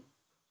resurrection,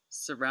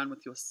 surround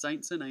with your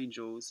saints and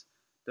angels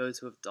those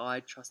who have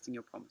died trusting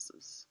your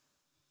promises.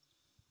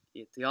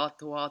 E te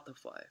atua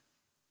atawhai,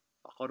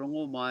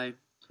 whakarongo mai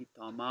ki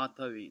tā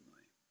mātou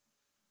inoi.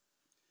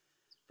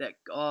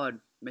 That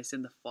God may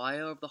send the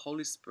fire of the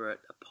Holy Spirit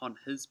upon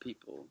his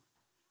people,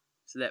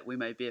 so that we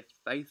may bear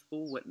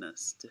faithful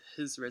witness to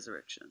his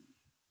resurrection.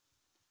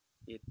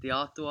 E te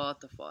atua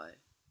atawhai,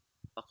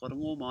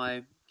 whakarongo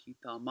mai ki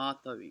tā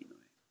mātou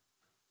inoi.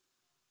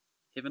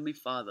 Heavenly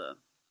Father,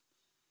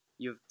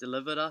 you have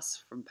delivered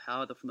us from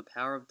the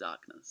power of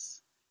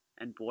darkness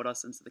and brought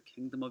us into the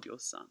kingdom of your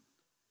Son.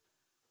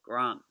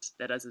 Grant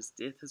that as his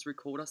death has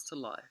recalled us to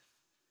life,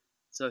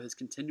 so his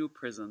continual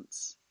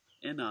presence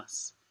in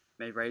us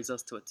may raise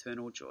us to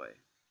eternal joy.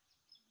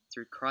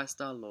 Through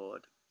Christ our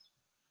Lord.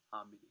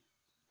 Amen.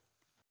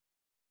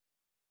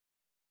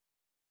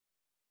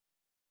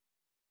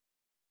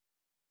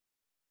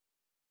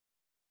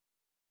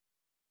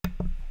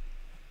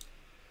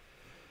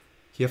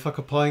 Kia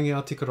whakapaingia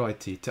a te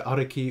karaiti te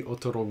ariki o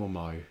te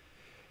rongomau,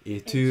 e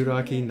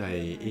tūraki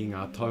nei i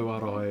ngā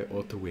tauarai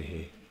o te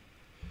wehe.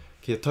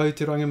 Kia tau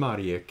te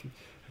rangimaria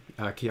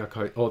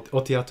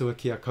o te atua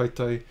ki a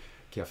koutou,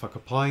 kia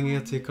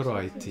whakapaingia te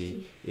karaiti,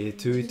 e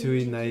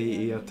tui nei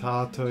i a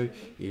tātou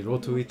i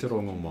roto i te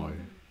rongomau.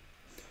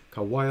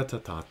 Ka waiata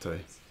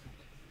tātou.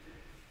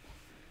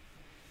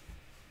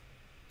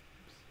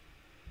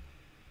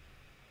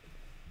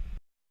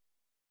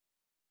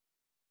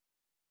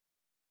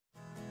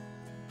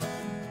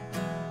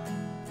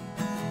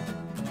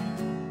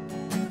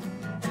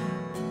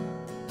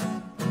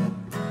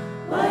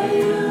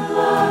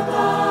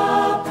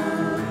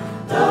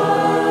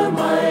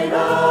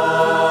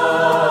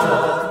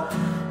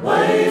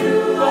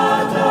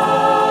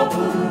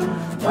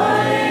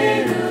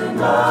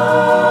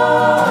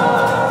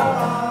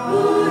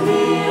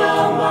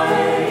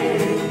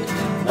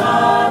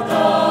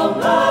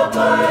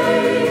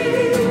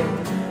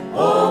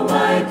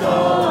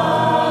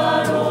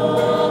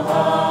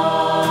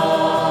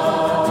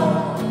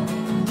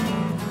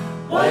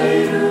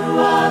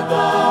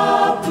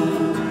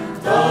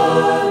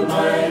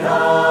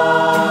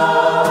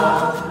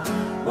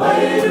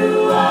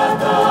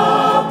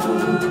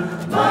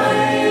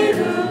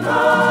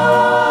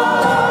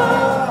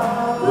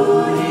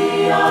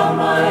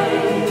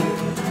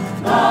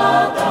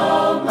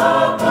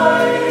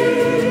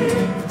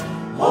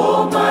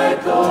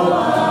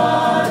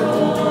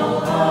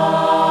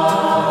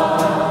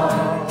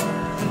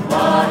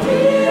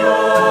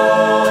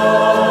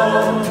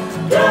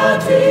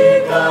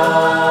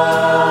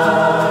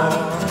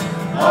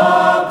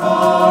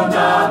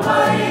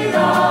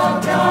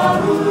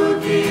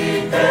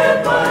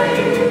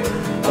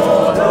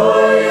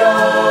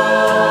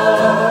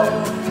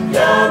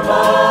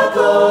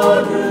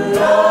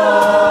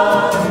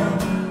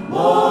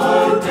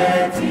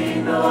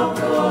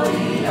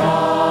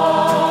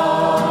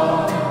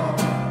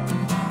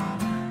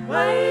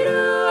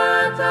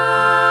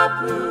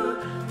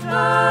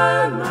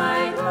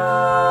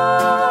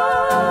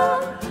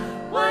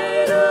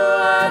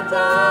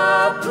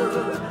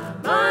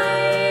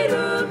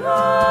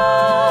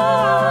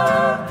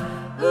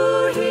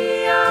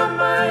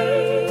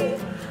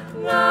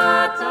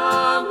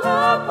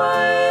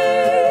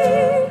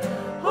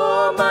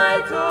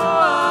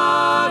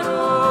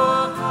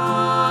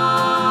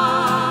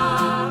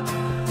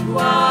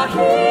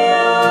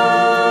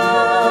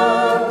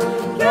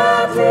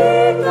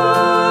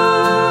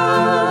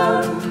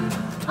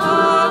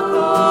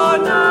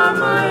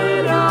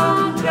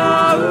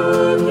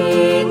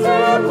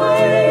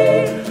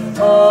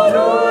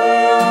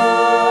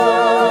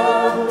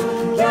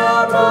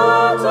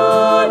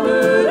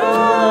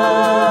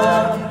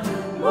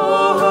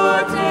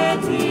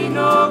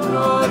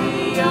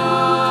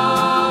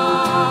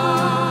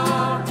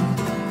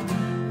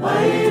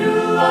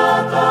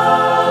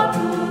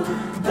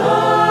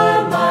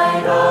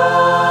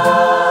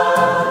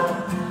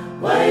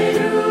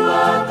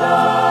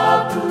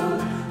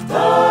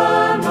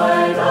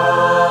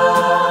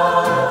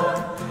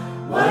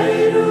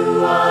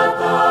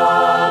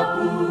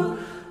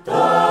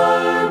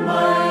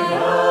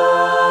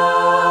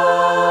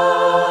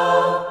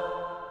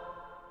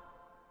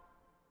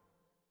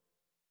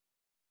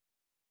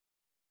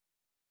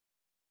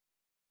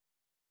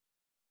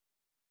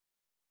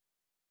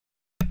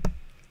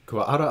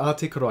 Kua ara a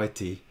te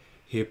karaiti,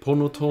 he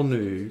pono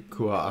tonu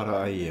kua ara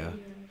a ia.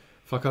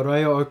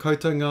 Whakareia o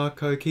koutou ngā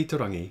kau ki te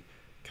rangi,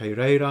 kei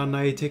reira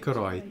nei te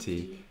karaiti,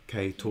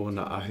 kei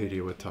tōna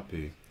ahuriwa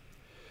tapu.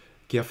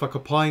 Kia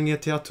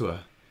whakapaingia te atua,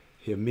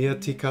 he mea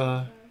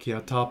tika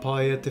kia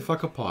tāpai e te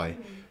whakapai,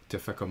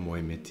 te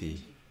whakamoemeti.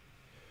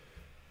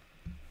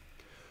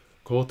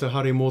 Ko te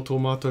hari mō tō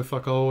mātou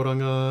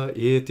whakaoranga,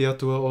 e te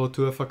atua o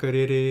tua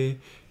whakarere,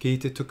 ki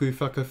te tuku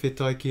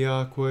whakawhetai ki a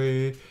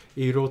koe,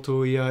 i roto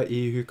ia i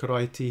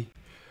hukaraiti.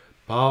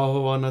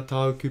 Pāho ana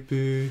tau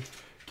kupu,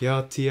 kia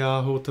te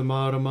aho te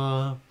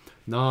marama,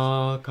 nā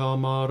ka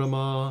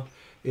marama,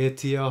 e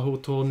te aho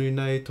tonu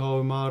nei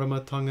tau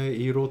maramatanga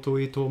i roto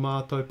i tō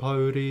mātou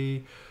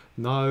pauri,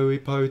 nau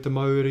i pau te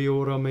mauri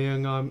ora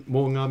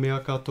mō ngā mea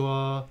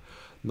katoa,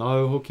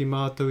 nau hoki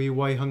mātou i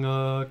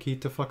waihanga ki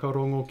te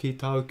whakarongo ki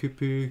tau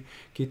kupu,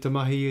 ki te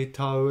mahi i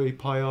tau i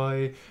pai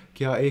ai,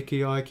 kia eki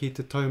ai ki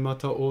te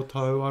taumata o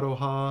tau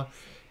aroha,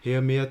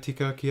 hea mea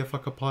tika kia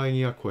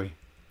whakapaingi a koe.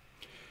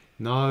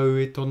 Nau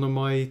i tonu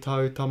mai i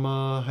tau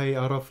tama, hei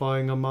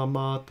arawhainga mā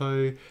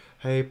mātou,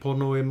 hei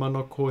pono e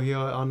mana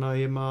kohia ana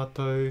e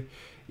mātou,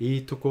 i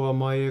tukoa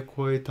mai e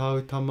koe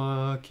tau tama,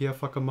 kia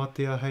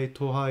whakamatea hei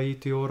toha i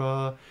te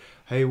ora,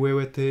 hei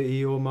wewete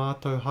i o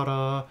mātou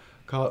hara,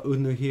 ka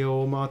unuhia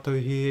o mātou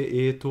hie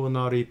e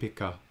tōna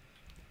ripika.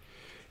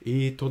 I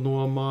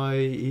tonoa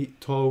mai i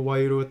tō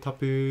wairua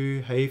tapu,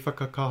 hei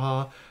whakakaha,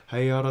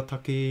 hei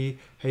arataki,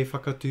 hei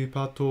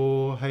whakatūpato,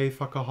 hei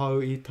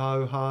whakahau i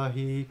tau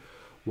hāhi,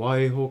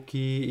 wai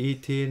hoki i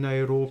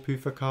tēnei rōpū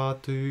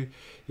whakātu,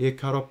 e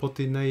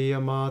karapoti nei a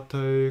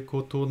mātou,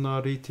 ko tōna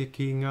rite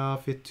ki ngā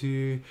whetū,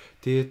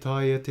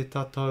 tētai a te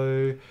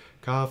tatau,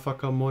 ka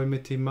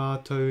whakamoemiti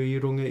mātou i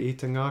runga i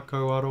te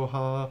ngākau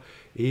aroha,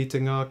 i te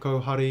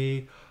ngākau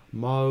hari,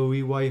 mau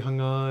i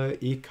waihanga,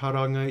 i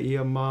karanga i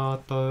a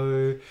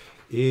mātou,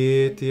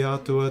 e te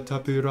atua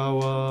tapu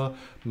rawa,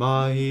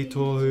 mahi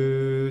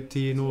tohu,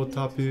 tino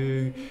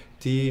tapu,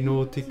 tino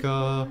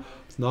tika,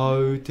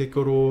 nau te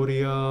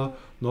kororia,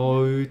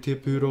 nau te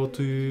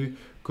purotu,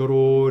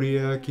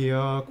 kororia ki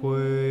a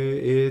koe,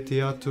 e te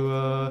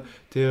atua,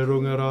 te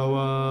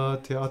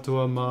rungarawa, te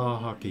atua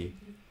māhaki.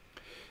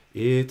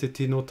 E te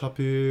tino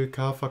tapu,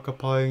 ka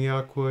whakapaingi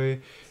a koe,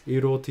 i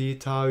roti i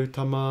tāu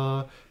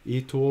tama,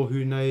 i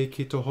tōhu nei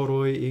ki te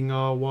horoi i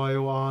ngā wai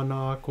o āna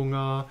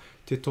akonga,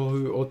 te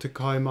tohu o te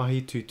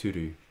kaimahi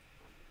tūturu.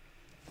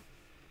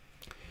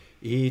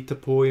 I te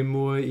poe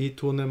mua i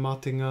tōna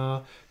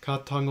matinga, ka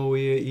tango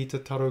ia i te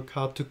taro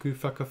ka tuku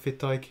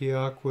whakawhetai ki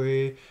a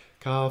koe,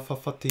 ka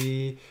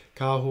whawhati,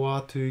 ka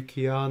hoatu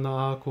ki āna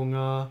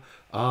akonga,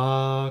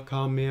 ā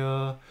ka mea,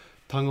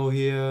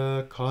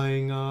 tangohia,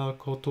 kāinga,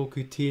 ko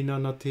tōku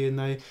tīnana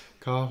tēnei,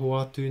 ka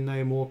hoatu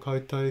nei mō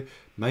koutou,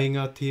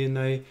 meinga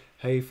tēnei,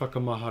 hei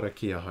whakamahara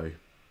ki ahau.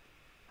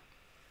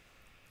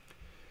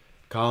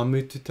 Ka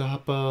mutu te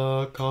hapa,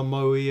 ka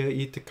mau ia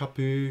i te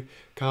kapu,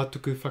 ka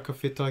tuku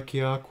whakawhetai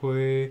ki a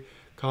koe,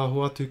 ka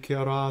hoatu ki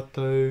a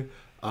rātou,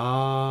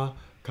 ā,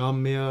 ka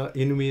mea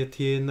inuia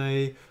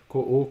tēnei,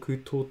 ko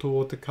ōku tōtō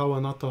o te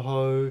kawanata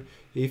hau,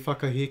 i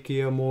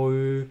whakahekia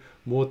mōu,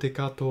 mō te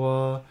katoa,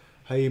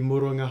 hei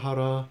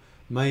murangahara,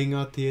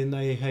 meinga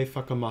tēnei hei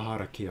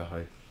whakamahara ki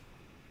ahau.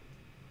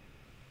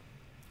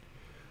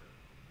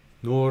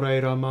 Nō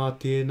reira mā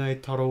tēnei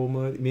taro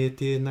me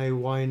tēnei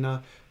waina,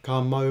 ka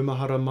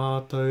maumahara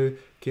mātou,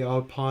 ki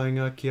au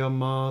painga ki a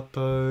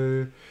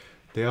mātou,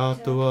 te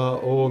atua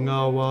o ngā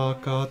wā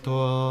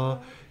katoa,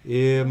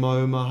 e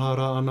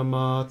maumahara ana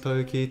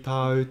mātou ki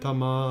tāu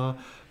tama,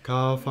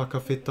 ka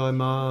whakawhetai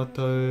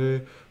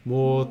mātou,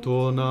 mō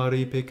tōna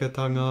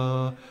ripikatanga,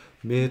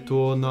 me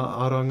tōna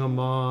aranga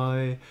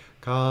mai,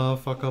 ka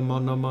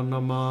whakamanamana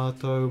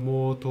mātou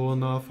mō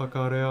tōna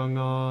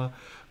whakareanga,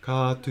 ka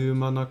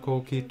tūmanako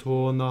ki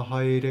tōna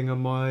haerenga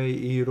mai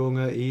i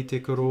runga i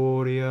te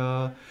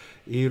kororia,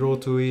 i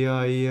roto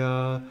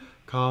ia,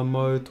 ka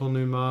mau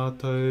tonu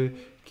mātou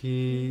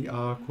ki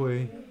a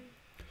koe.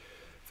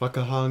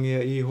 Whakahangia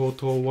iho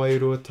tō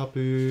wairua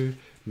tapu,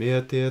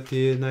 mea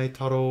tēnei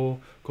taro,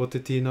 ko te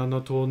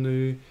tinana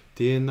tonu,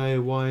 tēnei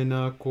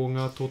waina ko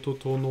ngā toto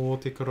tono o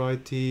te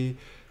karaiti,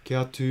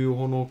 kia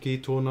tūhono ki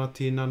tōna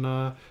tinana,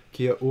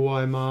 kia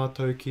uai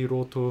mātou ki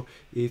roto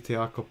i te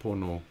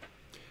akapono.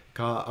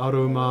 Ka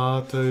aru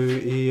mātou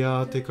i a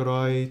te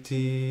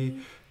karaiti,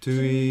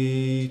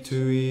 tui,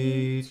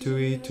 tui,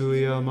 tui,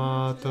 tui a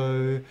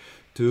mātou,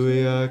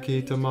 tui a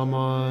ki te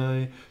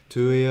mamai,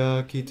 tui a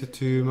ki te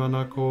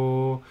tūmanako,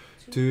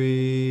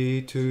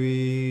 tui, tui,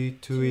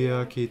 tui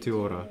a ki te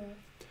ora.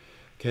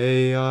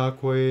 Kei a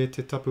koe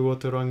te tapu o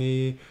te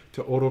rangi,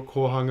 te oro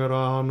kohanga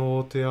rāno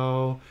o te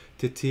ao,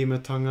 te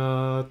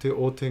tīmatanga, te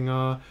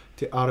otenga,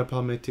 te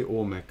arapa me te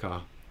omeka.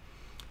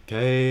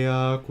 Kei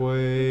a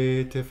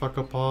koe te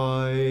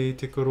whakapai,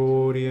 te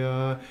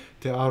kororia,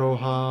 te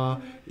aroha,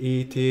 i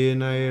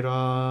tēnei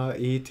rā,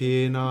 i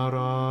tēnā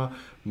rā,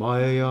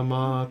 mai a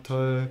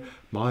mātou,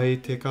 mai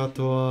te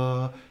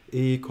katoa,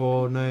 i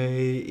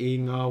konei, i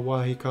ngā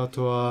wahi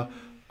katoa,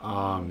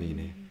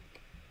 āmine.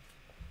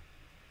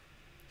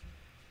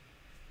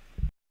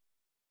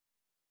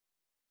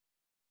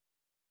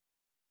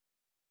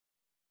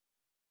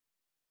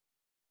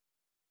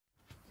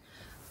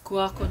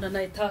 Kua kona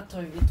nei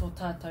tātou i tō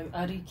tātou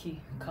ariki,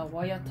 ka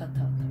waiata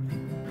tātou.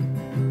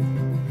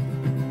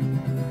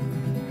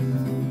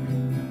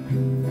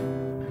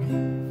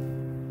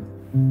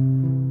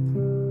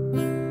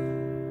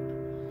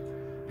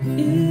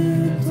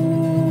 I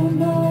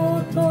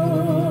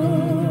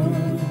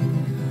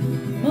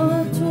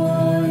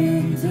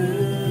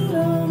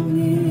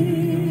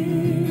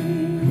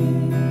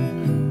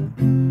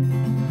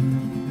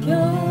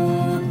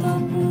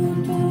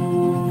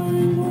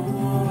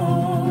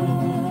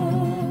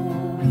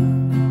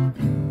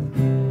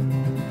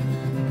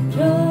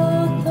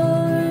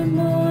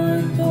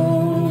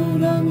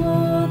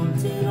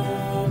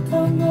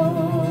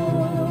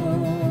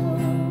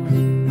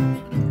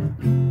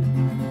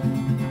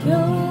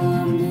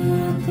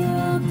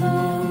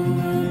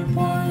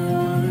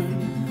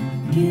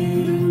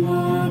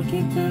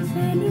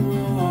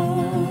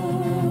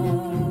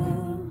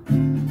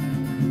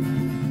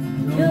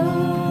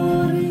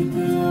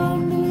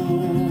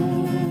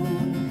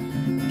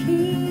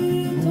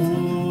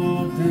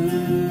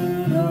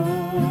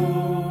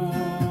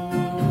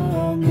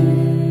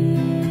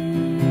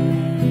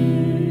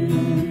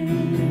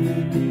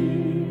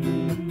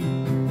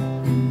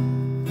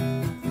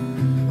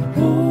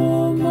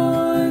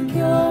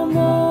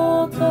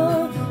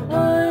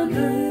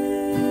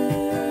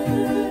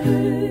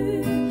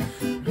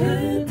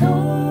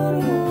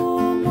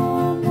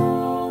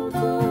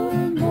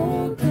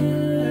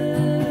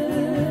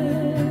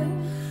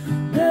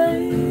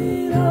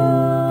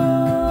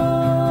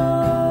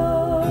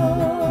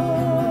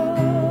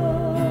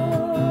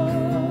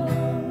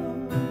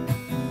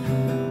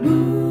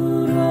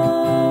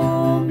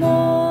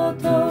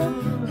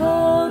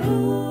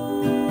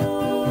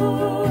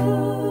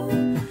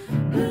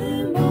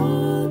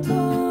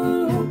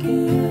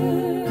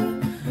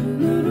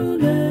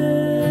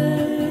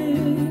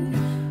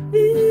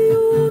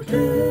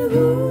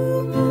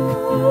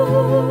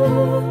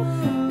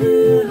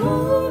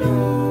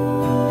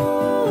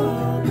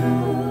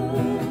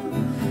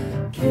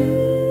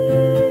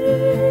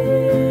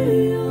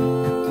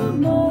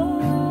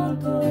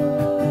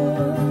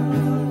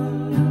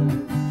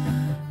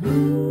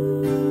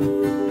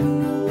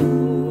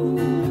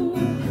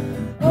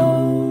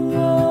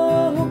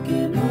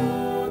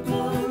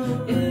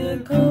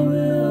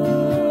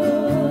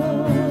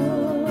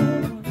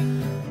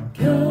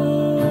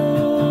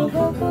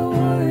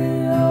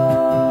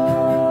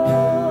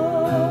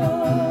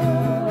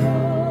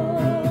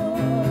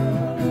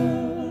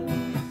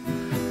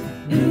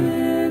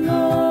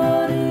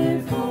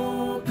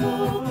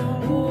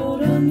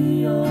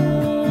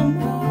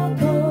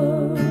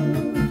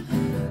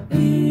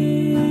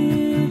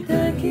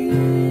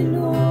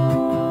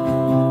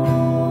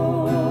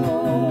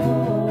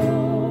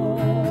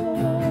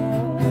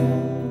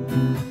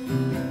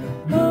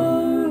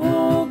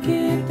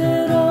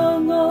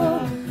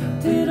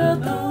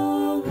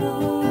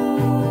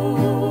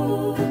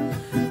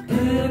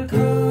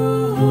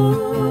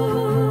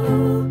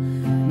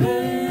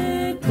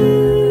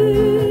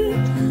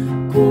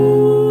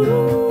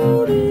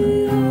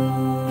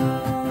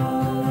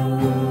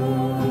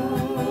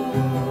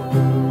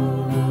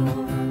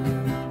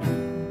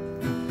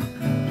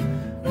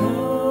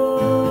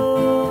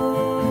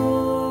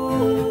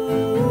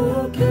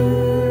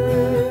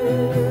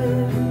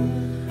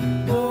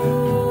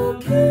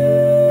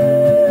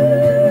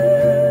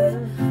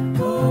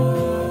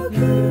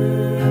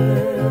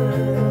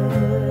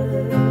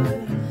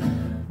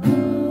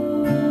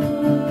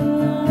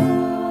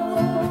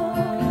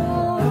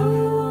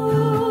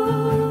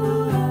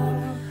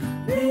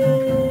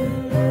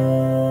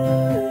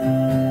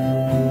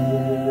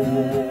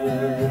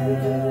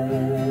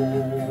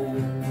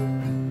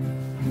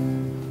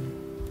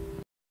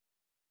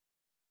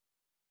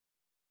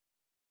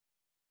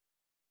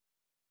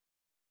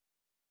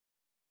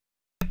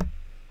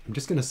I'm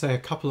just going to say a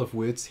couple of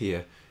words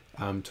here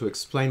to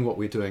explain what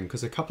we're doing,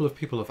 because a couple of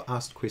people have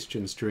asked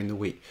questions during the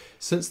week.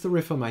 Since the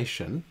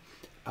Reformation,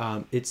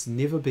 it's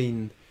never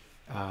been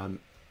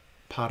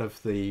part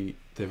of the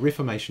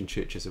Reformation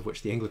churches, of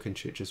which the Anglican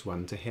Church is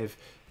one, to have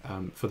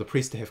for the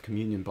priest to have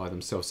communion by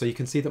themselves. So you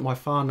can see that my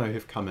whānau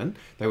have come in.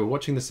 They were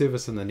watching the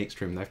service in the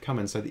next room. They've come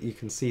in so that you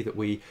can see that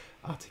we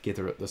are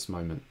together at this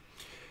moment.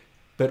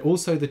 But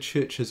also the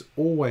church has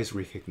always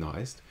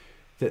recognised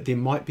that there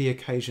might be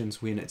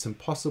occasions when it's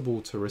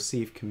impossible to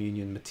receive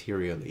communion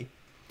materially.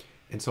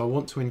 And so I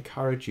want to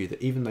encourage you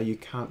that even though you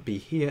can't be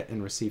here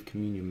and receive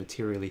communion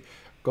materially,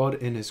 God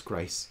in his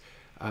grace,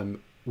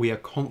 we are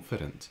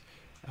confident,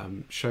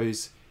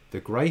 shows the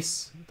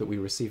grace that we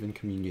receive in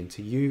communion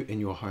to you in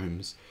your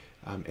homes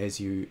as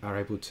you are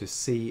able to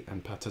see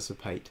and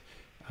participate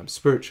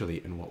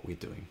spiritually in what we're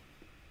doing.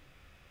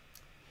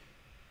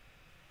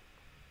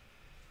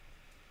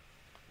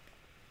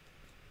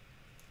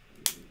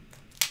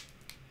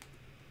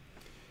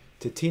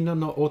 Te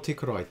tinana o te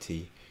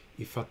karaiti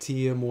I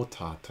whatia mō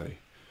tātou,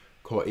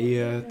 ko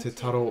ia te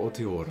taro o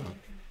te ora.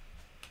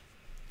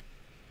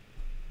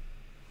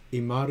 I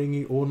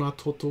maringi o nā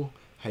toto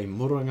hei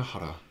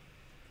murangahara,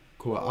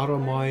 kua ara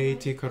mai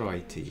te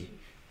karaiti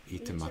I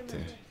te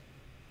mate.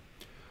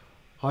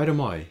 Haere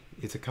mai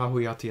I te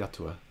kahui ati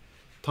atua,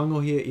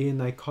 tangohia I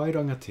nei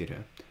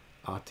kairangatira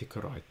a te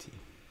karaiti.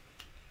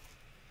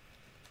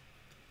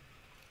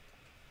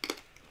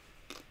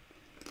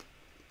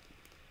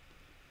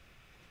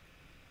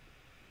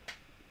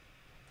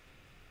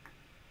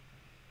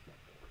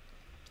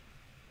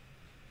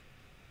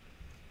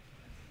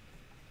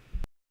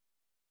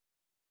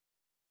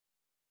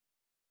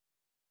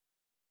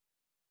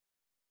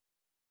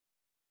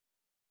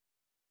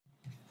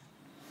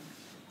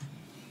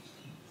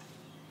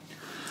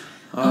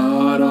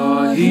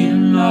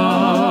 Arahina,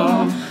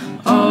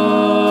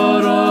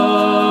 arahina,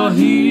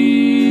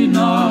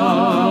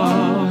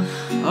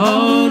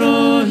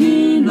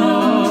 arahina,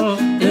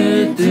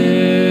 e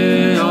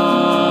te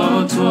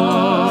atua.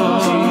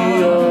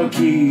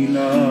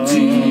 Tiakina,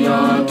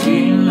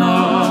 tiakina,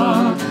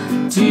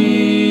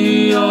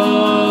 tiakina,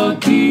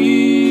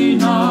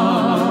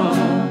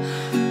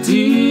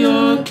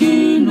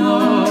 tiakina,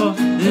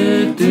 e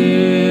te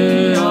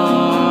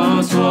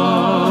atua.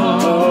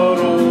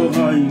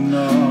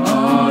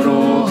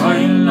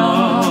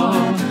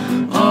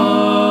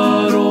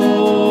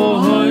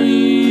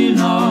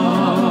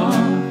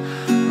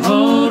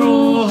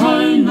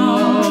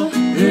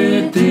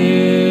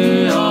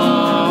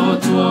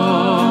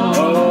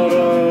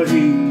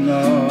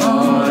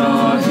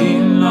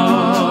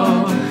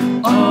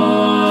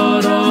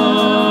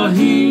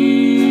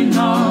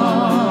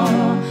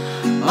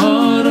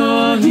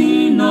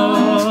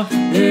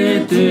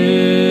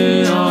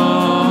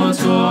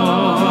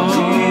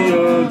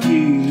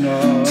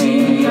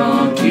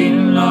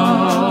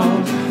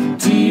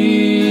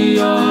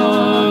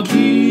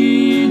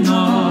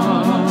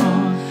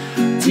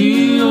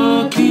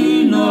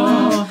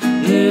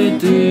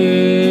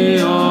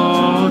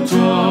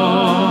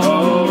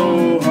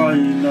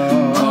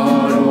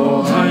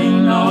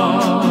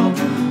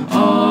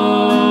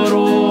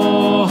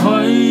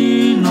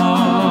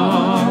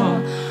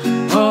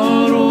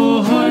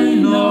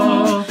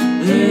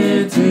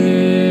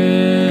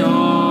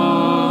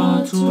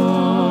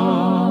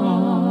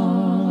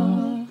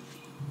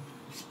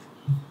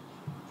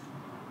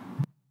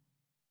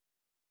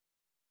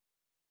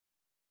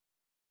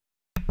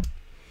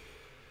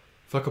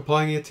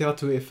 Whakapaingia te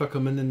atu e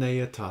whakamina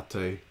nei a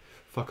tātou,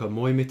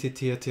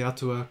 whakamoimititia te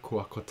atua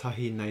kua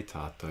kotahi nei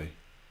tātou.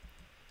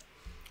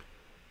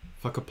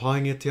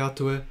 Whakapaingia te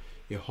atua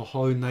e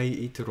hohau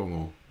nei I te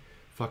rongo,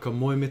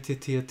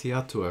 whakamoimititia te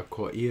atua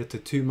kua ia te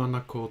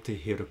tūmana ko te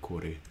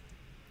herakore.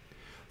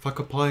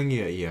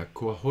 Whakapaingia ia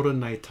kua hora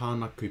nei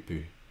tāna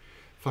kupu,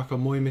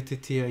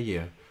 whakamoimititia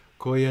ia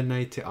ko ia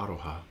nei te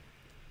aroha.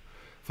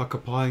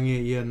 Whakapaingia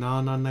ia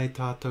nāna nei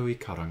tātou I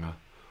karanga,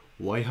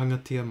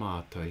 waihangatia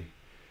mātou.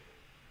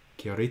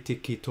 Kia reti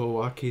ki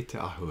tō ake te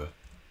ahua.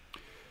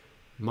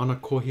 Mana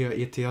kohia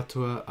e te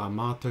atua a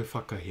mātou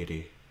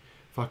whakahere,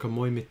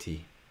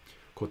 whakamoimiti,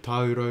 ko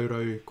tāu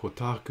raurau, ko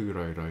tāku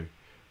raurau,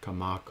 ka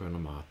mākau na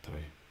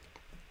mātou.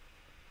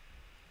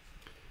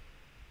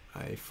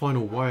 A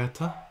final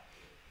waiata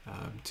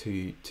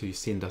to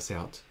send us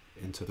out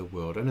into the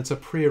world. And it's a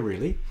prayer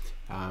really,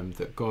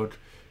 that God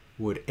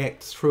would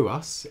act through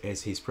us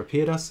as he's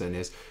prepared us and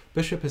as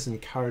Bishop has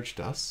encouraged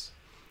us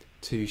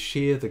to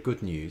share the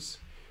good news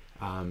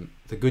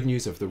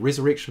of the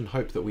resurrection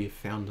hope that we have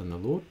found in the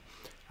Lord.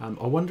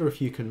 I wonder if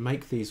you can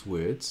make these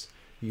words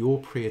your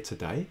prayer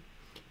today,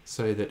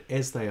 so that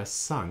as they are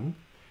sung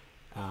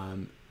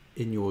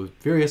in your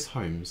various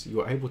homes,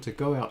 you're able to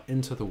go out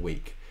into the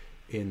week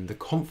in the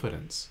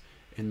confidence,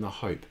 in the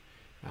hope,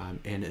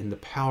 and in the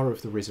power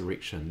of the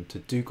resurrection to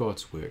do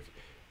God's work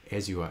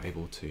as you are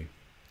able to.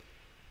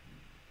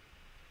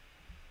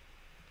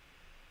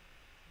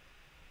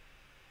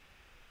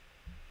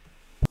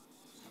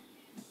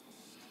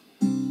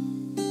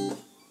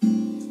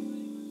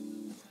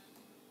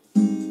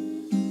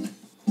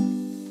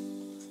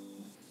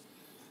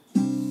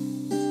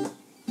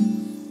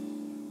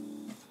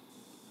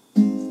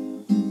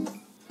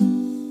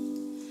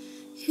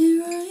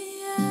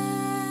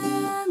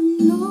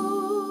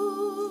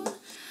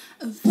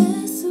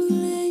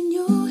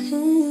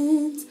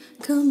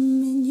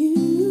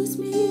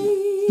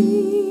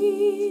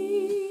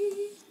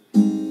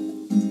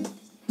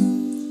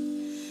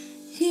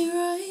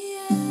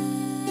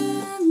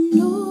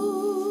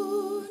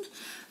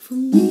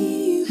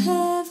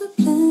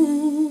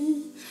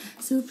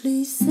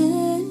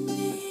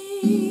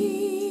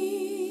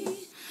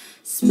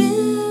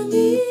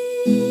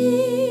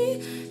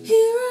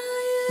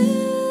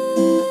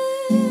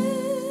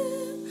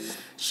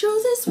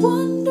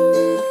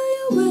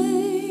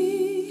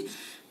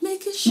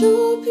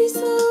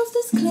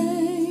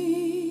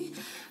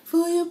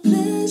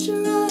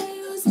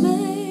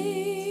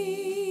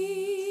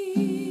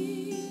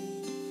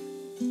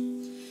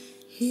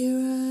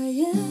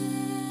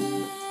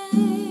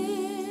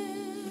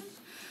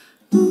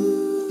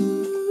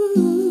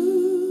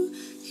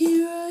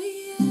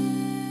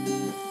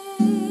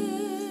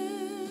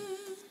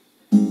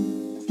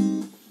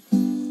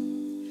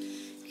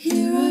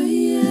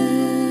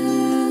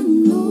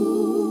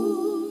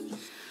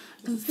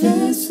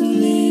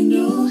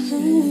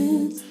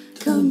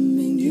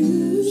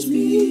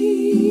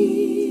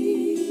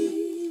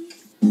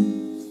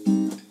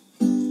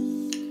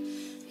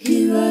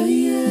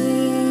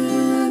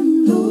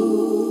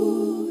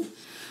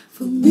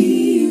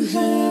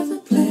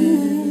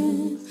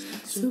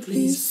 Lord,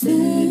 please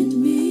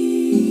send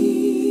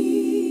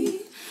me.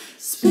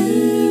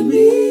 Spare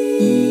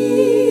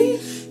me.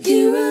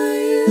 Here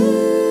I am.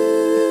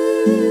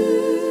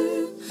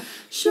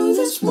 Show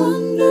this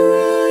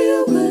wanderer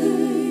your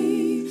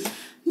way.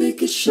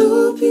 Make a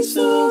showpiece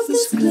of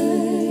this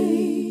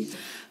clay.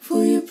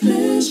 For your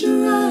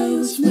pleasure I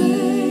was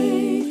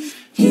made.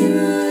 Here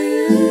I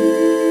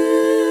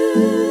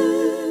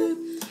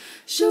am.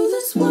 Show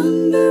this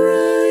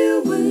wanderer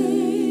your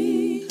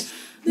way.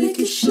 Make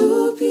a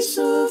showpiece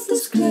of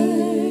this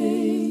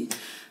clay.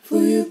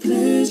 For your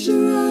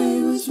pleasure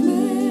I was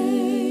made.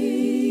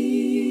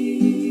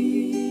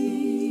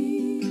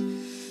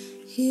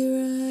 Here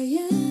I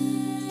am.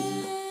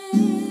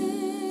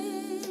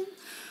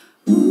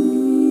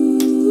 Ooh,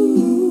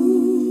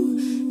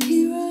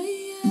 here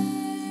I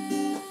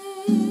am.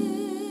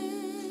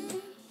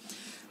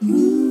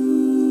 Ooh,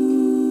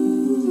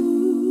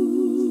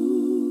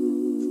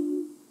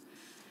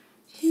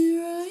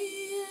 here I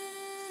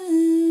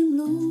am,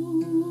 Lord.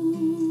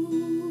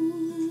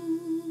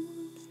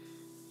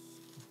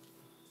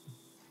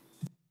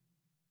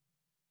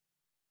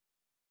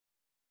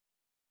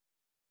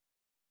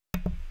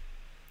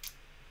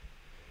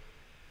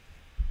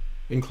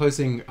 In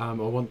closing, I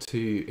want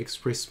to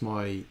express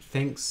my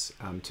thanks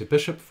to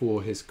Bishop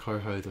for his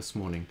coho this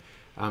morning,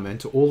 and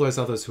to all those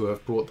others who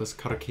have brought this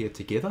karakia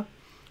together,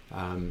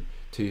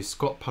 to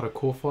Scott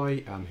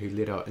Parakowhai, who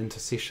led our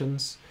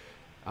intercessions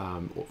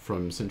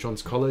from St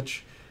John's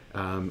College,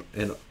 and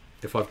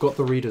if I've got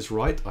the readers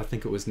right, I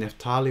think it was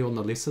Naphtali on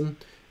the lesson,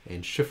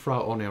 and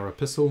Shifra on our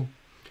epistle,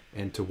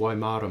 and to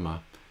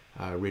Waimarama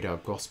read our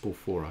gospel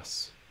for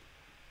us.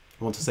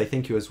 I want to say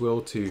thank you as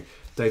well to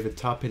David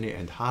Tapene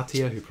and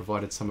Hatia, who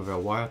provided some of our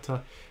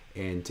waiata,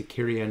 and to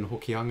Kerry-Ann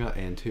Hokianga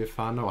and her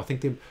whānau. I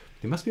think there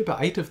must be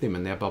about 8 of them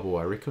in their bubble,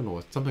 I reckon,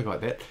 or something like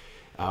that.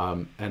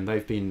 And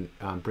they've been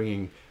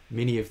bringing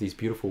many of these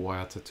beautiful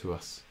waiata to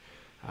us.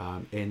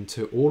 And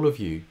to all of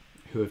you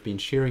who have been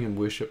sharing in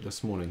worship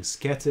this morning,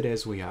 scattered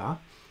as we are,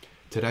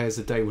 today is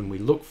a day when we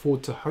look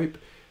forward to hope,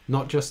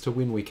 not just to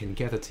when we can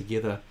gather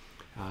together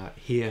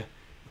here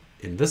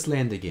in this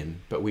land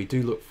again, but we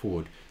do look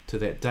forward to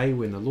that day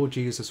when the Lord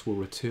Jesus will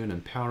return in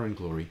power and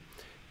glory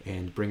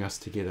and bring us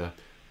together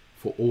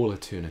for all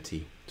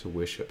eternity to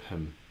worship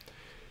him.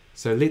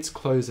 So let's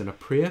close in a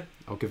prayer.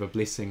 I'll give a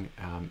blessing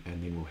and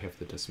then we'll have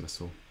the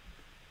dismissal.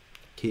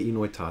 Ke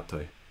inoi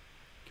tātou.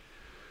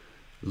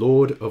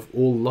 Lord of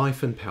all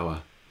life and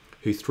power,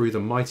 who through the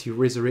mighty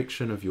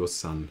resurrection of your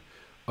Son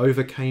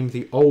overcame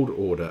the old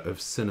order of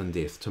sin and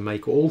death to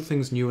make all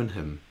things new in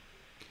him,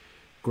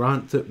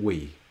 grant that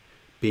we,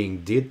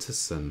 being dead to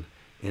sin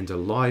and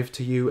alive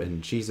to you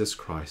in Jesus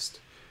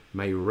Christ,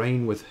 may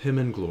reign with him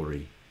in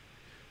glory,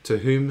 to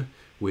whom,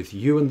 with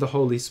you and the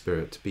Holy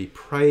Spirit, be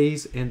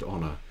praise and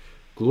honour,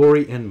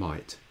 glory and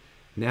might,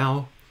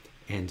 now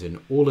and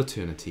in all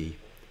eternity.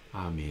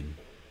 Amen.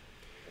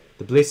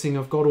 The blessing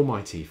of God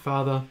Almighty,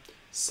 Father,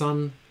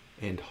 Son,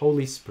 and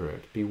Holy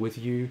Spirit be with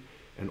you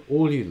and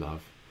all you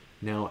love,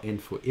 now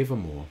and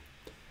forevermore.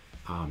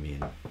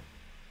 Amen.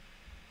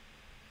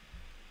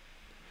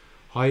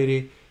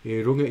 Haere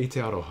e runga i te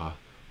aroha,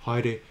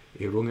 haere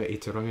e runga i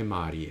te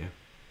rangimarie.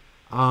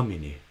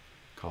 Āmene,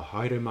 ka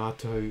haere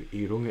mātou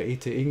i runga i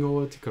te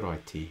ingoa te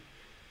karaiti,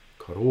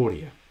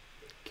 karoria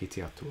ki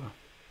te atua.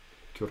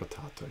 Kia ora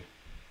tātou.